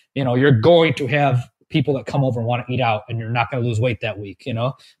diet. You're going to have people that come over and want to eat out, and you're not going to lose weight that week,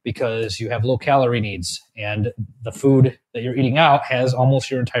 because you have low calorie needs, and the food that you're eating out has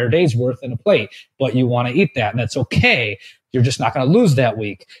almost your entire day's worth in a plate, but you want to eat that, and that's okay. You're just not going to lose that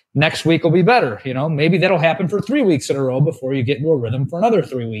week. Next week will be better. Maybe that'll happen for 3 weeks in a row before you get into a rhythm for another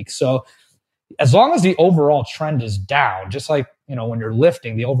 3 weeks. So as long as the overall trend is down, just like, when you're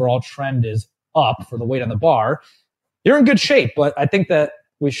lifting, the overall trend is up for the weight on the bar, you're in good shape. But I think that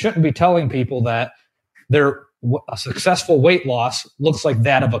we shouldn't be telling people that a successful weight loss looks like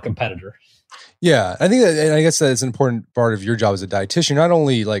that of a competitor. Yeah, I think that, and I guess that it's an important part of your job as a dietitian, not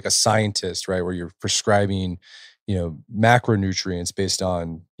only like a scientist, right, where you're prescribing, macronutrients based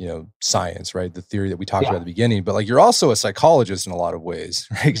on, science, right? The theory that we talked about at the beginning, but like you're also a psychologist in a lot of ways,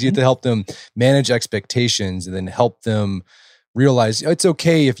 right? Because you have to help them manage expectations and then help them realize it's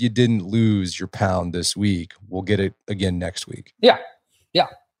okay if you didn't lose your pound this week. We'll get it again next week. Yeah.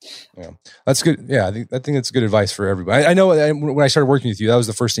 That's good. Yeah, I think that's good advice for everybody. I know when I started working with you, that was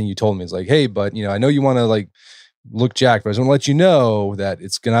the first thing you told me. It's like, hey, but I know you want to like look jacked, but I just want to let you know that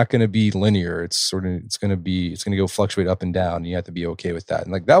it's not going to be linear. It's going to go fluctuate up and down. And you have to be okay with that.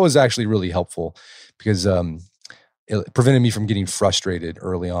 And like, that was actually really helpful because it prevented me from getting frustrated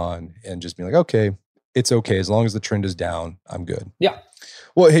early on and just being like, okay, it's okay. As long as the trend is down, I'm good. Yeah.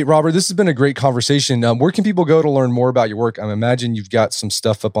 Well, hey, Robert, this has been a great conversation. Where can people go to learn more about your work? I imagine you've got some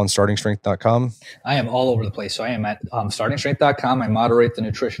stuff up on startingstrength.com. I am all over the place. So I am at startingstrength.com. I moderate the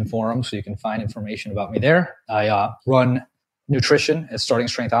nutrition forum, so you can find information about me there. I run nutrition at Starting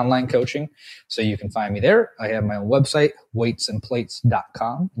Strength Online Coaching, so you can find me there. I have my own website,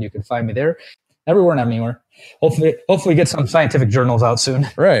 weightsandplates.com. You can find me there. Everywhere and anywhere. Hopefully get some scientific journals out soon.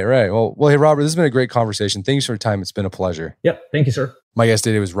 Right. Well, hey, Robert, this has been a great conversation. Thanks for your time. It's been a pleasure. Yep. Thank you, sir. My guest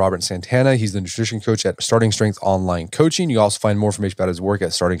today was Robert Santana. He's the nutrition coach at Starting Strength Online Coaching. You also find more information about his work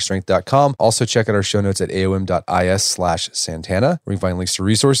at startingstrength.com. Also check out our show notes at aom.is/Santana, where you can find links to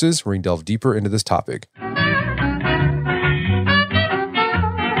resources where you can delve deeper into this topic.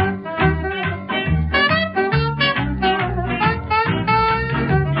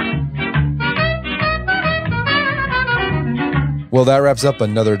 Well, that wraps up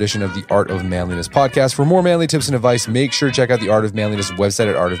another edition of the Art of Manliness podcast. For more manly tips and advice, make sure to check out the Art of Manliness website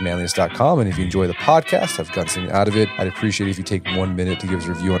at artofmanliness.com. And if you enjoy the podcast, have gotten something out of it, I'd appreciate it if you take 1 minute to give us a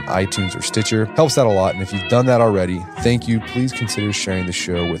review on iTunes or Stitcher. Helps out a lot. And if you've done that already, thank you. Please consider sharing the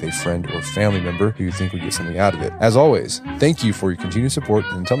show with a friend or family member who you think would get something out of it. As always, thank you for your continued support.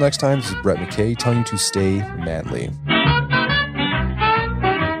 And until next time, this is Brett McKay telling you to stay manly.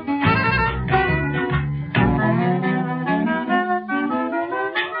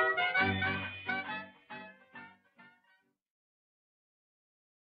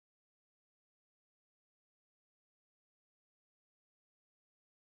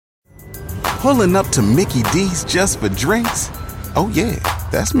 Pulling up to Mickey D's just for drinks? Oh yeah,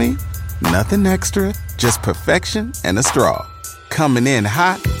 that's me. Nothing extra, just perfection and a straw. Coming in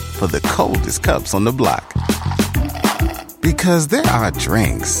hot for the coldest cups on the block. Because there are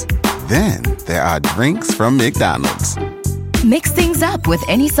drinks. Then there are drinks from McDonald's. Mix things up with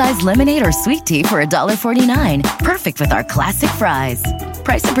any size lemonade or sweet tea for $1.49. Perfect with our classic fries.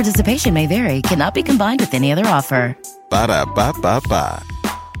 Price and participation may vary. Cannot be combined with any other offer. Ba-da-ba-ba-ba.